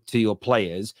loyalty to your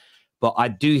players. But I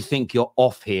do think you're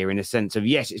off here in a sense of,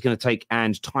 yes, it's going to take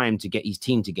Ange time to get his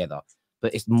team together,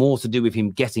 but it's more to do with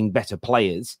him getting better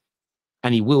players,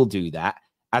 and he will do that,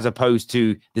 as opposed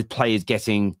to the players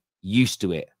getting used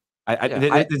to it.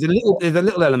 There's a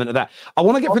little element of that. I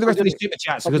want to get through the rest of these super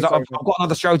chats because I've got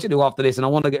another show to do after this, and I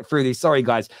want to get through these. Sorry,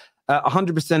 guys.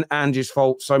 100% Ange's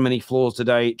fault. So many flaws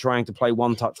today, trying to play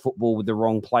one-touch football with the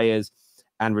wrong players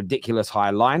and ridiculous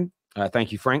high line.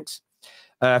 Thank you, Franks.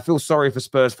 I feel sorry for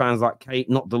Spurs fans like Kate,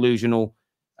 not delusional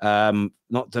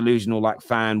like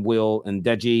Fan, Will, and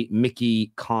Deji.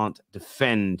 Mickey can't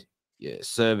defend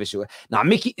service. Now,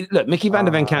 Mickey Van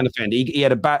der Ven can defend. He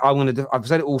had a bad. I've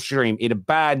said it all stream. He had a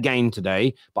bad game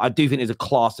today, but I do think there's a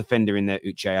class defender in there,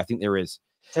 Uche. I think there is.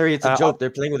 Terry, it's a joke. They're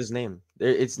playing with his name.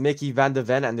 It's Mickey Van der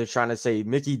Ven, and they're trying to say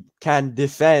Mickey can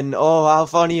defend. Oh, how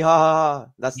funny! Ha ha ha.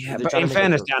 That's but in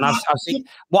fairness, Dan, I've seen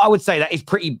what I would say that is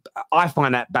pretty. I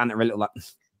find that banter a little like.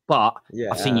 But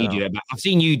I've seen you do it. I've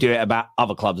seen you do it about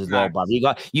other clubs as well, brother.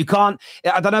 You can't.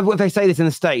 I don't know if they say this in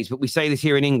the States, but we say this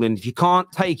here in England. If you can't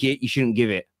take it, you shouldn't give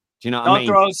it. Do you know what I mean?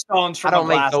 Don't throw stones from I don't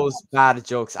make those bad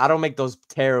jokes. I don't make those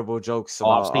terrible jokes.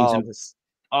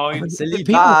 Silly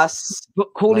pass.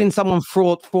 But calling someone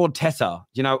fraud Tessa,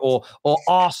 or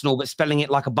Arsenal, but spelling it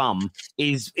like a bum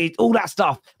is all that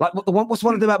stuff. Like what's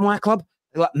one of them about my club?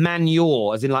 Like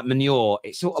manure, as in like manure.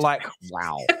 It's sort of like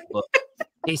wow. But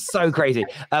it's so crazy.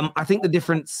 I think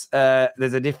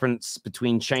there's a difference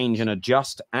between change and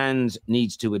adjust, and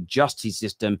needs to adjust his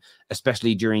system,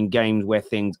 especially during games where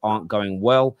things aren't going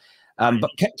well. But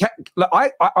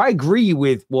I agree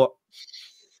with what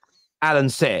Alan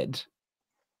said.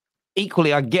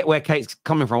 Equally, I get where Kate's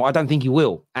coming from. I don't think he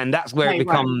will. And that's where it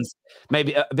becomes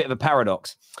maybe a bit of a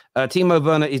paradox. Timo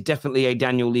Werner is definitely a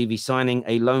Daniel Levy signing,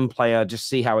 a lone player. Just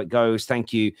see how it goes.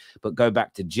 Thank you. But go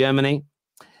back to Germany.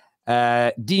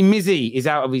 D Mizzy is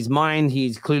out of his mind.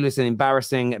 He's clueless and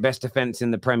embarrassing. Best defense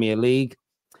in the Premier League.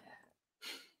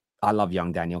 I love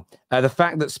young Daniel. The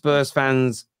fact that Spurs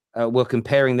fans were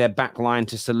comparing their back line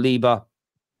to Saliba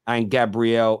and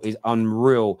Gabriel is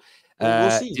unreal.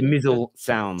 We'll see. Demizel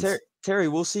sounds. Terry,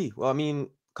 we'll see. Well, I mean,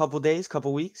 couple days,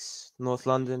 couple weeks, North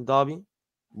London derby,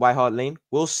 White Hart Lane.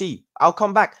 We'll see. I'll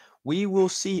come back. We will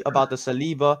see about the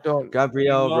Saliba,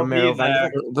 Gabriel, Romero, Van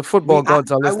de Ven. The football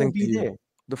gods are I will listening be to there. you.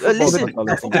 The football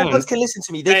gods can listen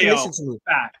to me. They can listen to me.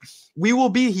 Facts. We will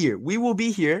be here. We will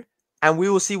be here, and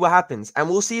we will see what happens. And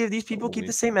we'll see if these people keep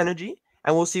the same energy,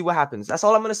 and we'll see what happens. That's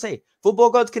all I'm gonna say. Football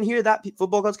gods can hear that.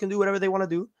 Football gods can do whatever they want to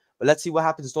do. But let's see what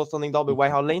happens. North London derby, White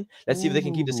Hart Lane. Let's see if they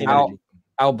can keep the same energy.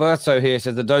 Alberto here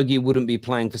says the Doggy wouldn't be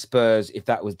playing for Spurs if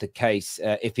that was the case.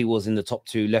 If he was in the top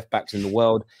 2 left backs in the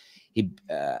world,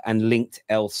 and linked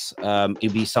else,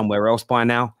 he'd be somewhere else by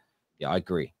now. Yeah, I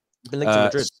agree. Been linked to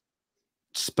Madrid.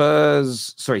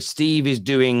 Steve is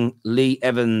doing Lee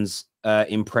Evans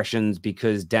impressions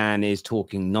because Dan is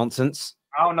talking nonsense.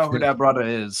 I don't know who that brother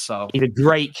is. So he's a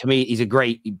great He's a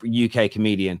great UK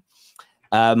comedian,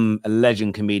 a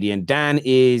legend comedian. Dan,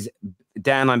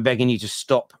 I'm begging you to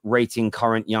stop rating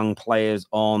current young players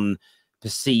on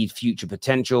perceived future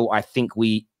potential. I think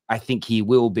he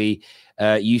will be.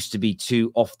 Used to be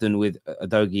too often with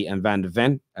Adogi and Van de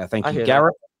Ven. Thank you,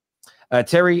 Gareth.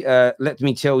 Terry, let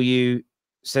me tell you,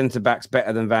 centre backs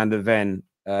better than Van de Ven.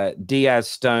 Diaz,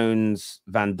 Stones,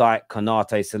 Van Dijk,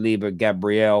 Konate, Saliba,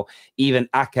 Gabriel. Even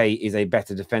Ake is a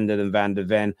better defender than Van de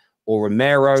Ven or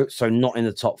Romero. So not in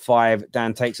the top 5.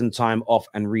 Dan, take some time off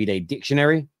and read a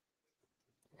dictionary.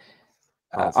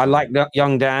 I like that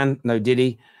young Dan. No, did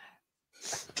he?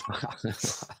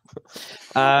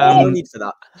 No need for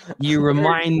that. You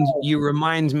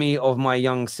remind me of my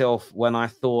young self when I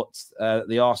thought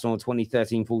the Arsenal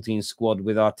 2013-14 squad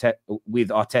with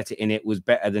Arteta in it was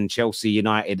better than Chelsea,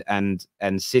 United, and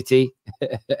City.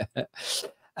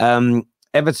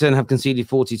 Everton have conceded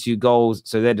 42 goals,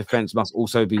 so their defense must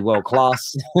also be world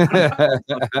class.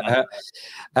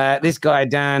 This guy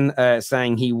Dan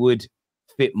saying he would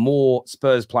fit more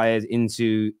Spurs players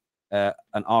into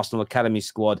an Arsenal academy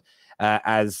squad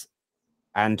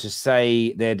and to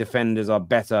say their defenders are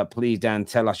better. Please, Dan,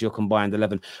 tell us your combined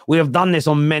 11. We have done this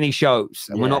on many shows,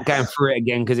 and we're not going through it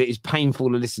again because it is painful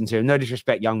to listen to. No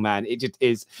disrespect, young man. It just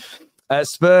is.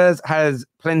 Spurs has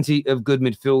plenty of good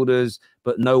midfielders,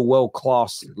 but no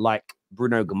world-class like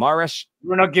Bruno Guimaraes.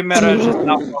 Bruno Guimaraes is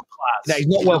not world-class. No, he's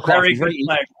not world-class. Very good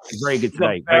player. Very good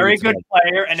today. Very good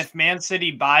player, and if Man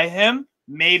City buy him,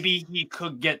 maybe he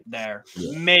could get there.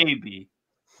 Yeah. Maybe.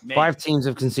 5 teams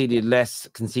have conceded less,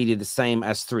 conceded the same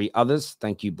as 3 others.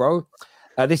 Thank you, bro.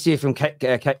 This year from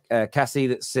Cassie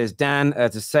that says, Dan,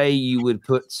 to say you would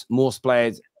put more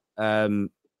players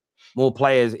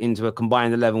into a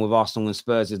combined 11 with Arsenal and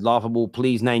Spurs is laughable.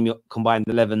 Please name your combined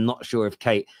 11. Not sure if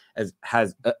Kate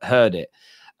has heard it.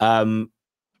 We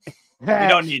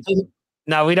don't need to.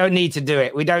 No, we don't need to do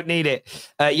it. We don't need it.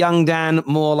 Young Dan,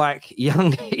 more like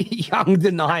young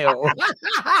denial.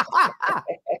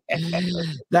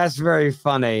 That's very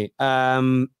funny.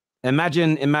 Imagine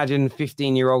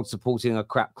 15-year-old supporting a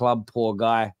crap club. Poor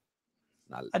guy.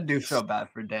 I do feel bad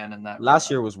for Dan in that.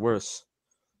 Last year was worse.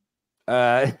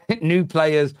 New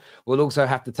players will also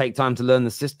have to take time to learn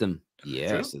the system.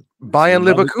 Yes. Bayern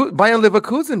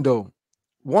Leverkusen, though.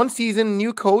 1 season,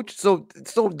 new coach. So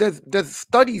there's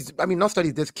studies. I mean, not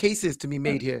studies. There's cases to be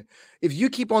made here. If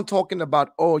you keep on talking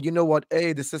about, oh, you know what,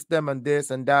 the system and this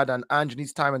and that, and Ange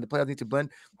needs time and the players need to blend.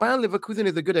 Bayern Leverkusen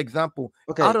is a good example.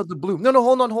 Okay. Out of the blue. No,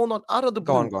 hold on. Out of the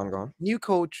blue. Go on. New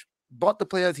coach, bought the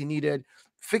players he needed,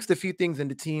 fixed a few things in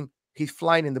the team. He's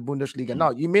flying in the Bundesliga. Now,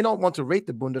 you may not want to rate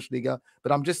the Bundesliga,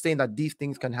 but I'm just saying that these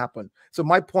things can happen. So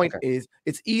my point is,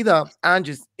 it's either Ange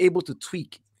is able to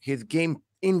tweak his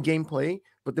in-game play,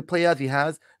 but the players he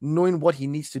has, knowing what he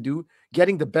needs to do,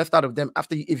 getting the best out of them.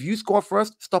 If you score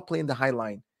first, stop playing the high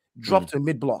line, drop to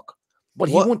mid block. But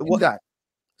he won't do that.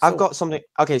 I've got something.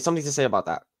 Okay, something to say about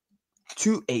that.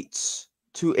 2 8s.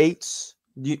 2 8s.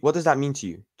 What does that mean to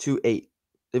you? 2 8.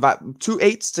 If 2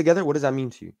 8s together, what does that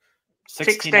mean to you?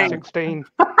 16. No. 2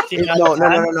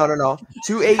 8s.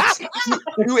 2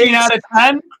 8 out of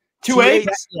 10. 2 8s.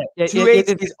 2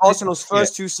 8s is Arsenal's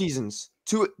first 2 seasons.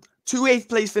 2 8th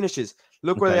place finishes.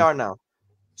 Look where they are now.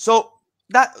 So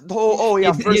that whole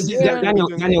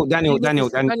Daniel.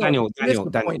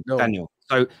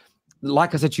 So,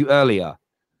 like I said to you earlier,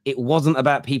 it wasn't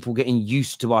about people getting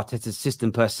used to Arteta's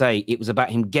system per se. It was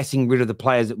about him getting rid of the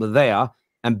players that were there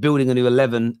and building a new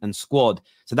 11 and squad.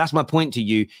 So that's my point to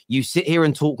you. You sit here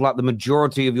and talk like the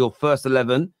majority of your first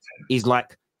 11 is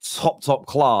like top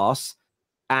class,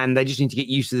 and they just need to get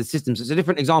used to the system. So it's a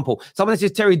different example. Someone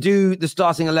says, Terry, do the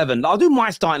starting 11. I'll do my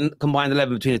starting combined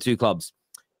 11 between the 2 clubs.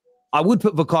 I would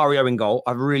put Vicario in goal.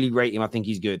 I really rate him. I think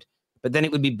he's good. but then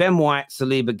it would be Ben White,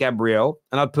 Saliba, Gabriel,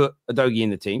 and I'd put Udogie in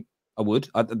the team. I would,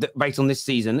 based on this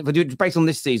season. If I do it based on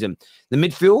this season, the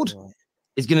midfield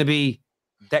is going to be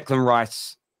Declan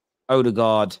Rice,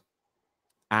 Odegaard,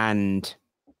 and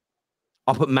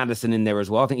I'll put Maddison in there as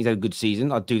well. I think he's had a good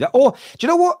season. I'd do that. Or do you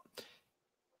know what?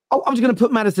 I'm just going to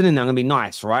put Maddison in there. I'm going to be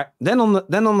nice, right? Then on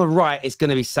the right, it's going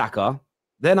to be Saka.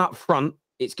 Then up front,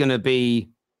 it's going to be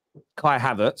Kai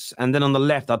Havertz, and then on the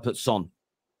left, I'd put Son.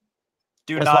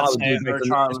 Do not say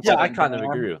Richarlison. Yeah, I kind of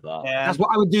agree with that. Yeah. That's what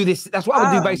I would do. That's what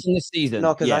I would do based on this season.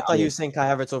 No, because I thought you were saying Kai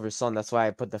Havertz over Son. That's why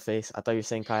I put the face. I thought you were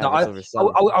saying Kai Havertz over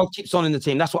Son. I'll keep Son in the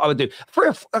team. That's what I would do.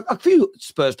 For a few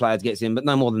Spurs players gets in, but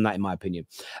no more than that, in my opinion.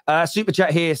 Super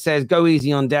Chat here says, "Go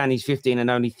easy on Dan. He's 15, and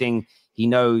only thing he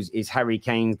knows is Harry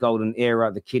Kane's golden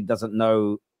era. The kid doesn't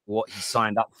know what he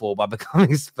signed up for by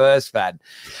becoming a Spurs fan."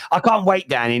 I can't wait,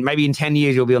 Danny. Maybe in 10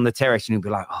 years you'll be on the terrace and you'll be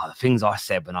like, "Oh, the things I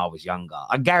said when I was younger."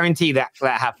 I guarantee that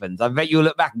happens. I bet you'll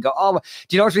look back and go, "Oh,"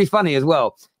 do you know what's really funny as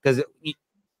well? Because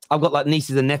I've got like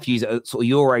nieces and nephews that are sort of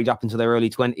your age up into their early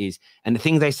 20s, and the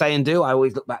things they say and do, I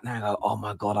always look back now and go, "Oh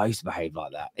my God, I used to behave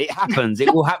like that." It happens.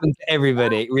 It will happen to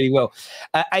everybody. It really will.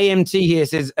 AMT here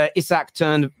says, Isak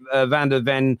turned Van der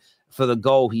Ven for the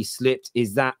goal he slipped.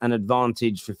 Is that an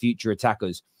advantage for future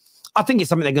attackers? I think it's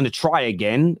something they're going to try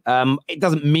again. It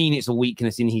doesn't mean it's a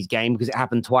weakness in his game because it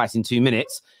happened twice in 2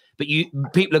 minutes. But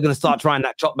people are going to start trying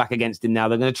that chop back against him now.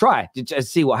 They're going to try to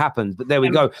see what happens. But there we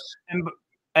go.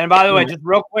 And by the way, just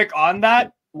real quick on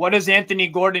that, what does Anthony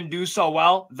Gordon do so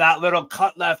well? That little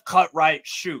cut left, cut right,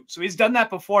 shoot. So he's done that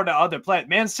before to other players.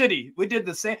 Man City, we did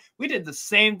the same. We did the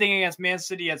same thing against Man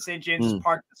City at St. James's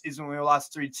Park this season when we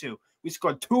lost 3-2. We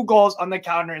scored 2 goals on the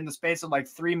counter in the space of like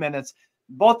 3 minutes.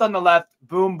 Both on the left,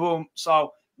 boom, boom.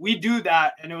 So we do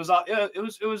that, and it was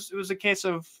a case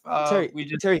of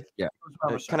Terry. Yeah.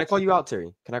 Can I call you out,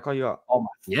 Terry? Can I call you out? Oh my!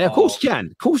 Yeah, of course you can.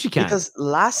 Of course you can. Because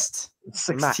last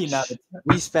match,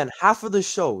 we spent half of the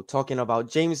show talking about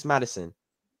James Maddison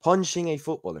punching a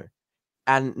footballer,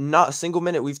 and not a single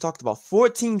minute we've talked about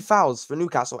 14 fouls for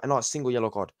Newcastle and not a single yellow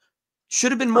card.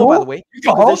 Should have been more, by the way.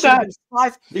 There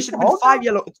should have been 5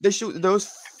 yellow. There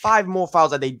was 5 more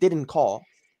fouls that they didn't call.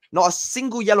 Not a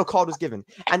single yellow card was given.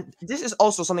 And this is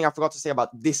also something I forgot to say about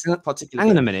this particular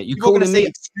Hang on a minute. You calling me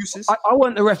excuses? I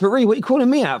wasn't the referee. What are you calling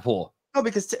me out for? No,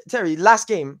 because Terry, last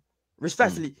game,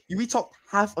 respectfully, we talked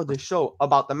half of the show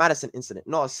about the Maddison incident.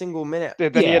 Not a single minute.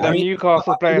 Did any of the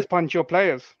Newcastle players punch your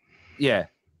players? Yeah.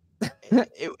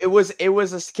 It was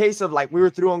a case of like we were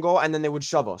through on goal and then they would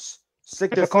shove us.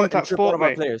 Stick their contact sport,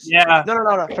 my players. Yeah. No.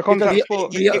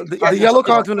 The yellow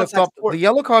cards wouldn't have stopped. The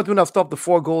yellow cards wouldn't have stopped the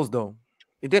 4 goals, though.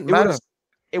 It didn't matter.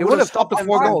 It would have stopped the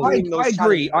 4 goals.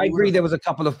 I agree. There was a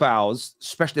couple of fouls,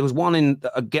 especially there was one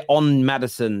on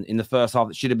Maddison in the first half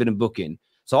that should have been a booking.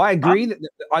 So I agree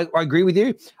I agree with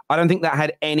you. I don't think that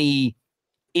had any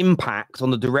impact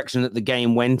on the direction that the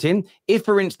game went in. If,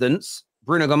 for instance,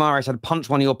 Bruno Gomes had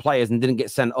punched one of your players and didn't get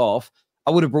sent off,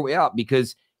 I would have brought it up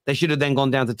because they should have then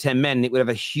gone down to 10 men. It would have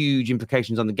a huge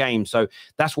implications on the game. So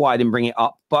that's why I didn't bring it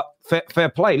up. But fair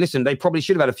play. Listen, they probably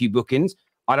should have had a few bookings.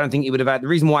 I don't think it would have had. The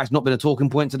reason why it's not been a talking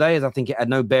point today is I think it had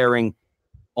no bearing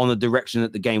on the direction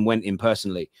that the game went in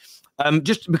personally.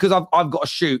 Just because I've got to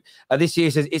shoot. This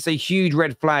year says it's a huge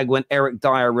red flag when Eric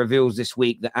Dyer reveals this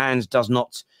week that Ange does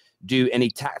not do any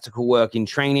tactical work in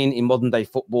training. In modern day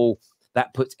football,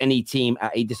 that puts any team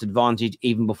at a disadvantage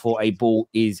even before a ball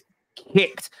is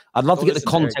kicked. I'd love to get the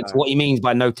context of what he means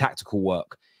by no tactical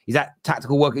work. Is that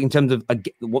tactical work in terms of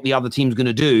what the other team's going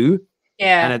to do?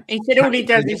 Yeah, he said all he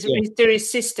does is do his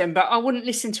system, but I wouldn't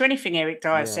listen to anything Eric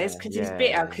Dyer says because he's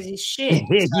bitter, because he's shit.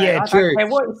 Yeah, true.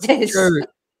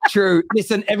 True.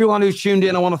 Listen, everyone who's tuned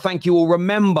in, I want to thank you all.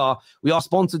 Remember, we are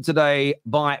sponsored today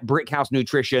by Brickhouse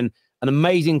Nutrition, an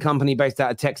amazing company based out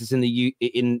of Texas in the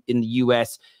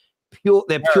US.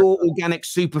 Their pure organic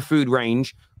superfood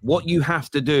range. What you have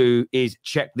to do is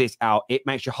check this out. It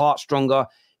makes your heart stronger,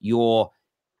 your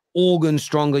organs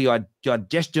stronger, your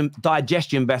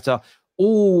digestion better.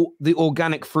 All the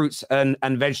organic fruits and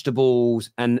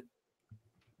vegetables and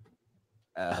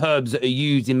herbs that are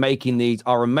used in making these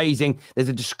are amazing. There's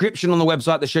a description on the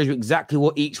website that shows you exactly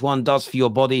what each one does for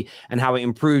your body and how it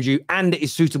improves you, and it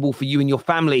is suitable for you and your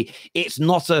family. It's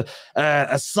not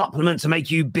a supplement to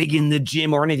make you big in the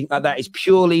gym or anything like that. It's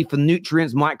purely for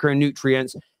nutrients,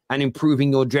 micronutrients, and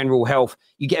improving your general health.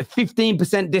 You get a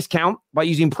 15% discount by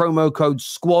using promo code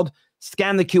SQUAD.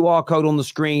 Scan the QR code on the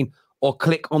screen or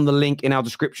click on the link in our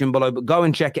description below. But go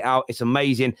and check it out. It's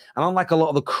amazing. And unlike a lot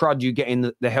of the crud you get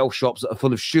in the health shops that are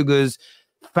full of sugars,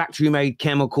 factory-made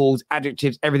chemicals,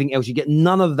 adjectives, everything else, you get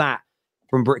none of that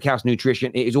from Brickhouse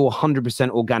Nutrition. It is all 100%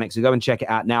 organic. So go and check it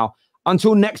out now.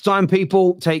 Until next time,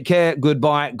 people, take care.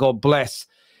 Goodbye. God bless.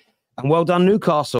 And well done, Newcastle.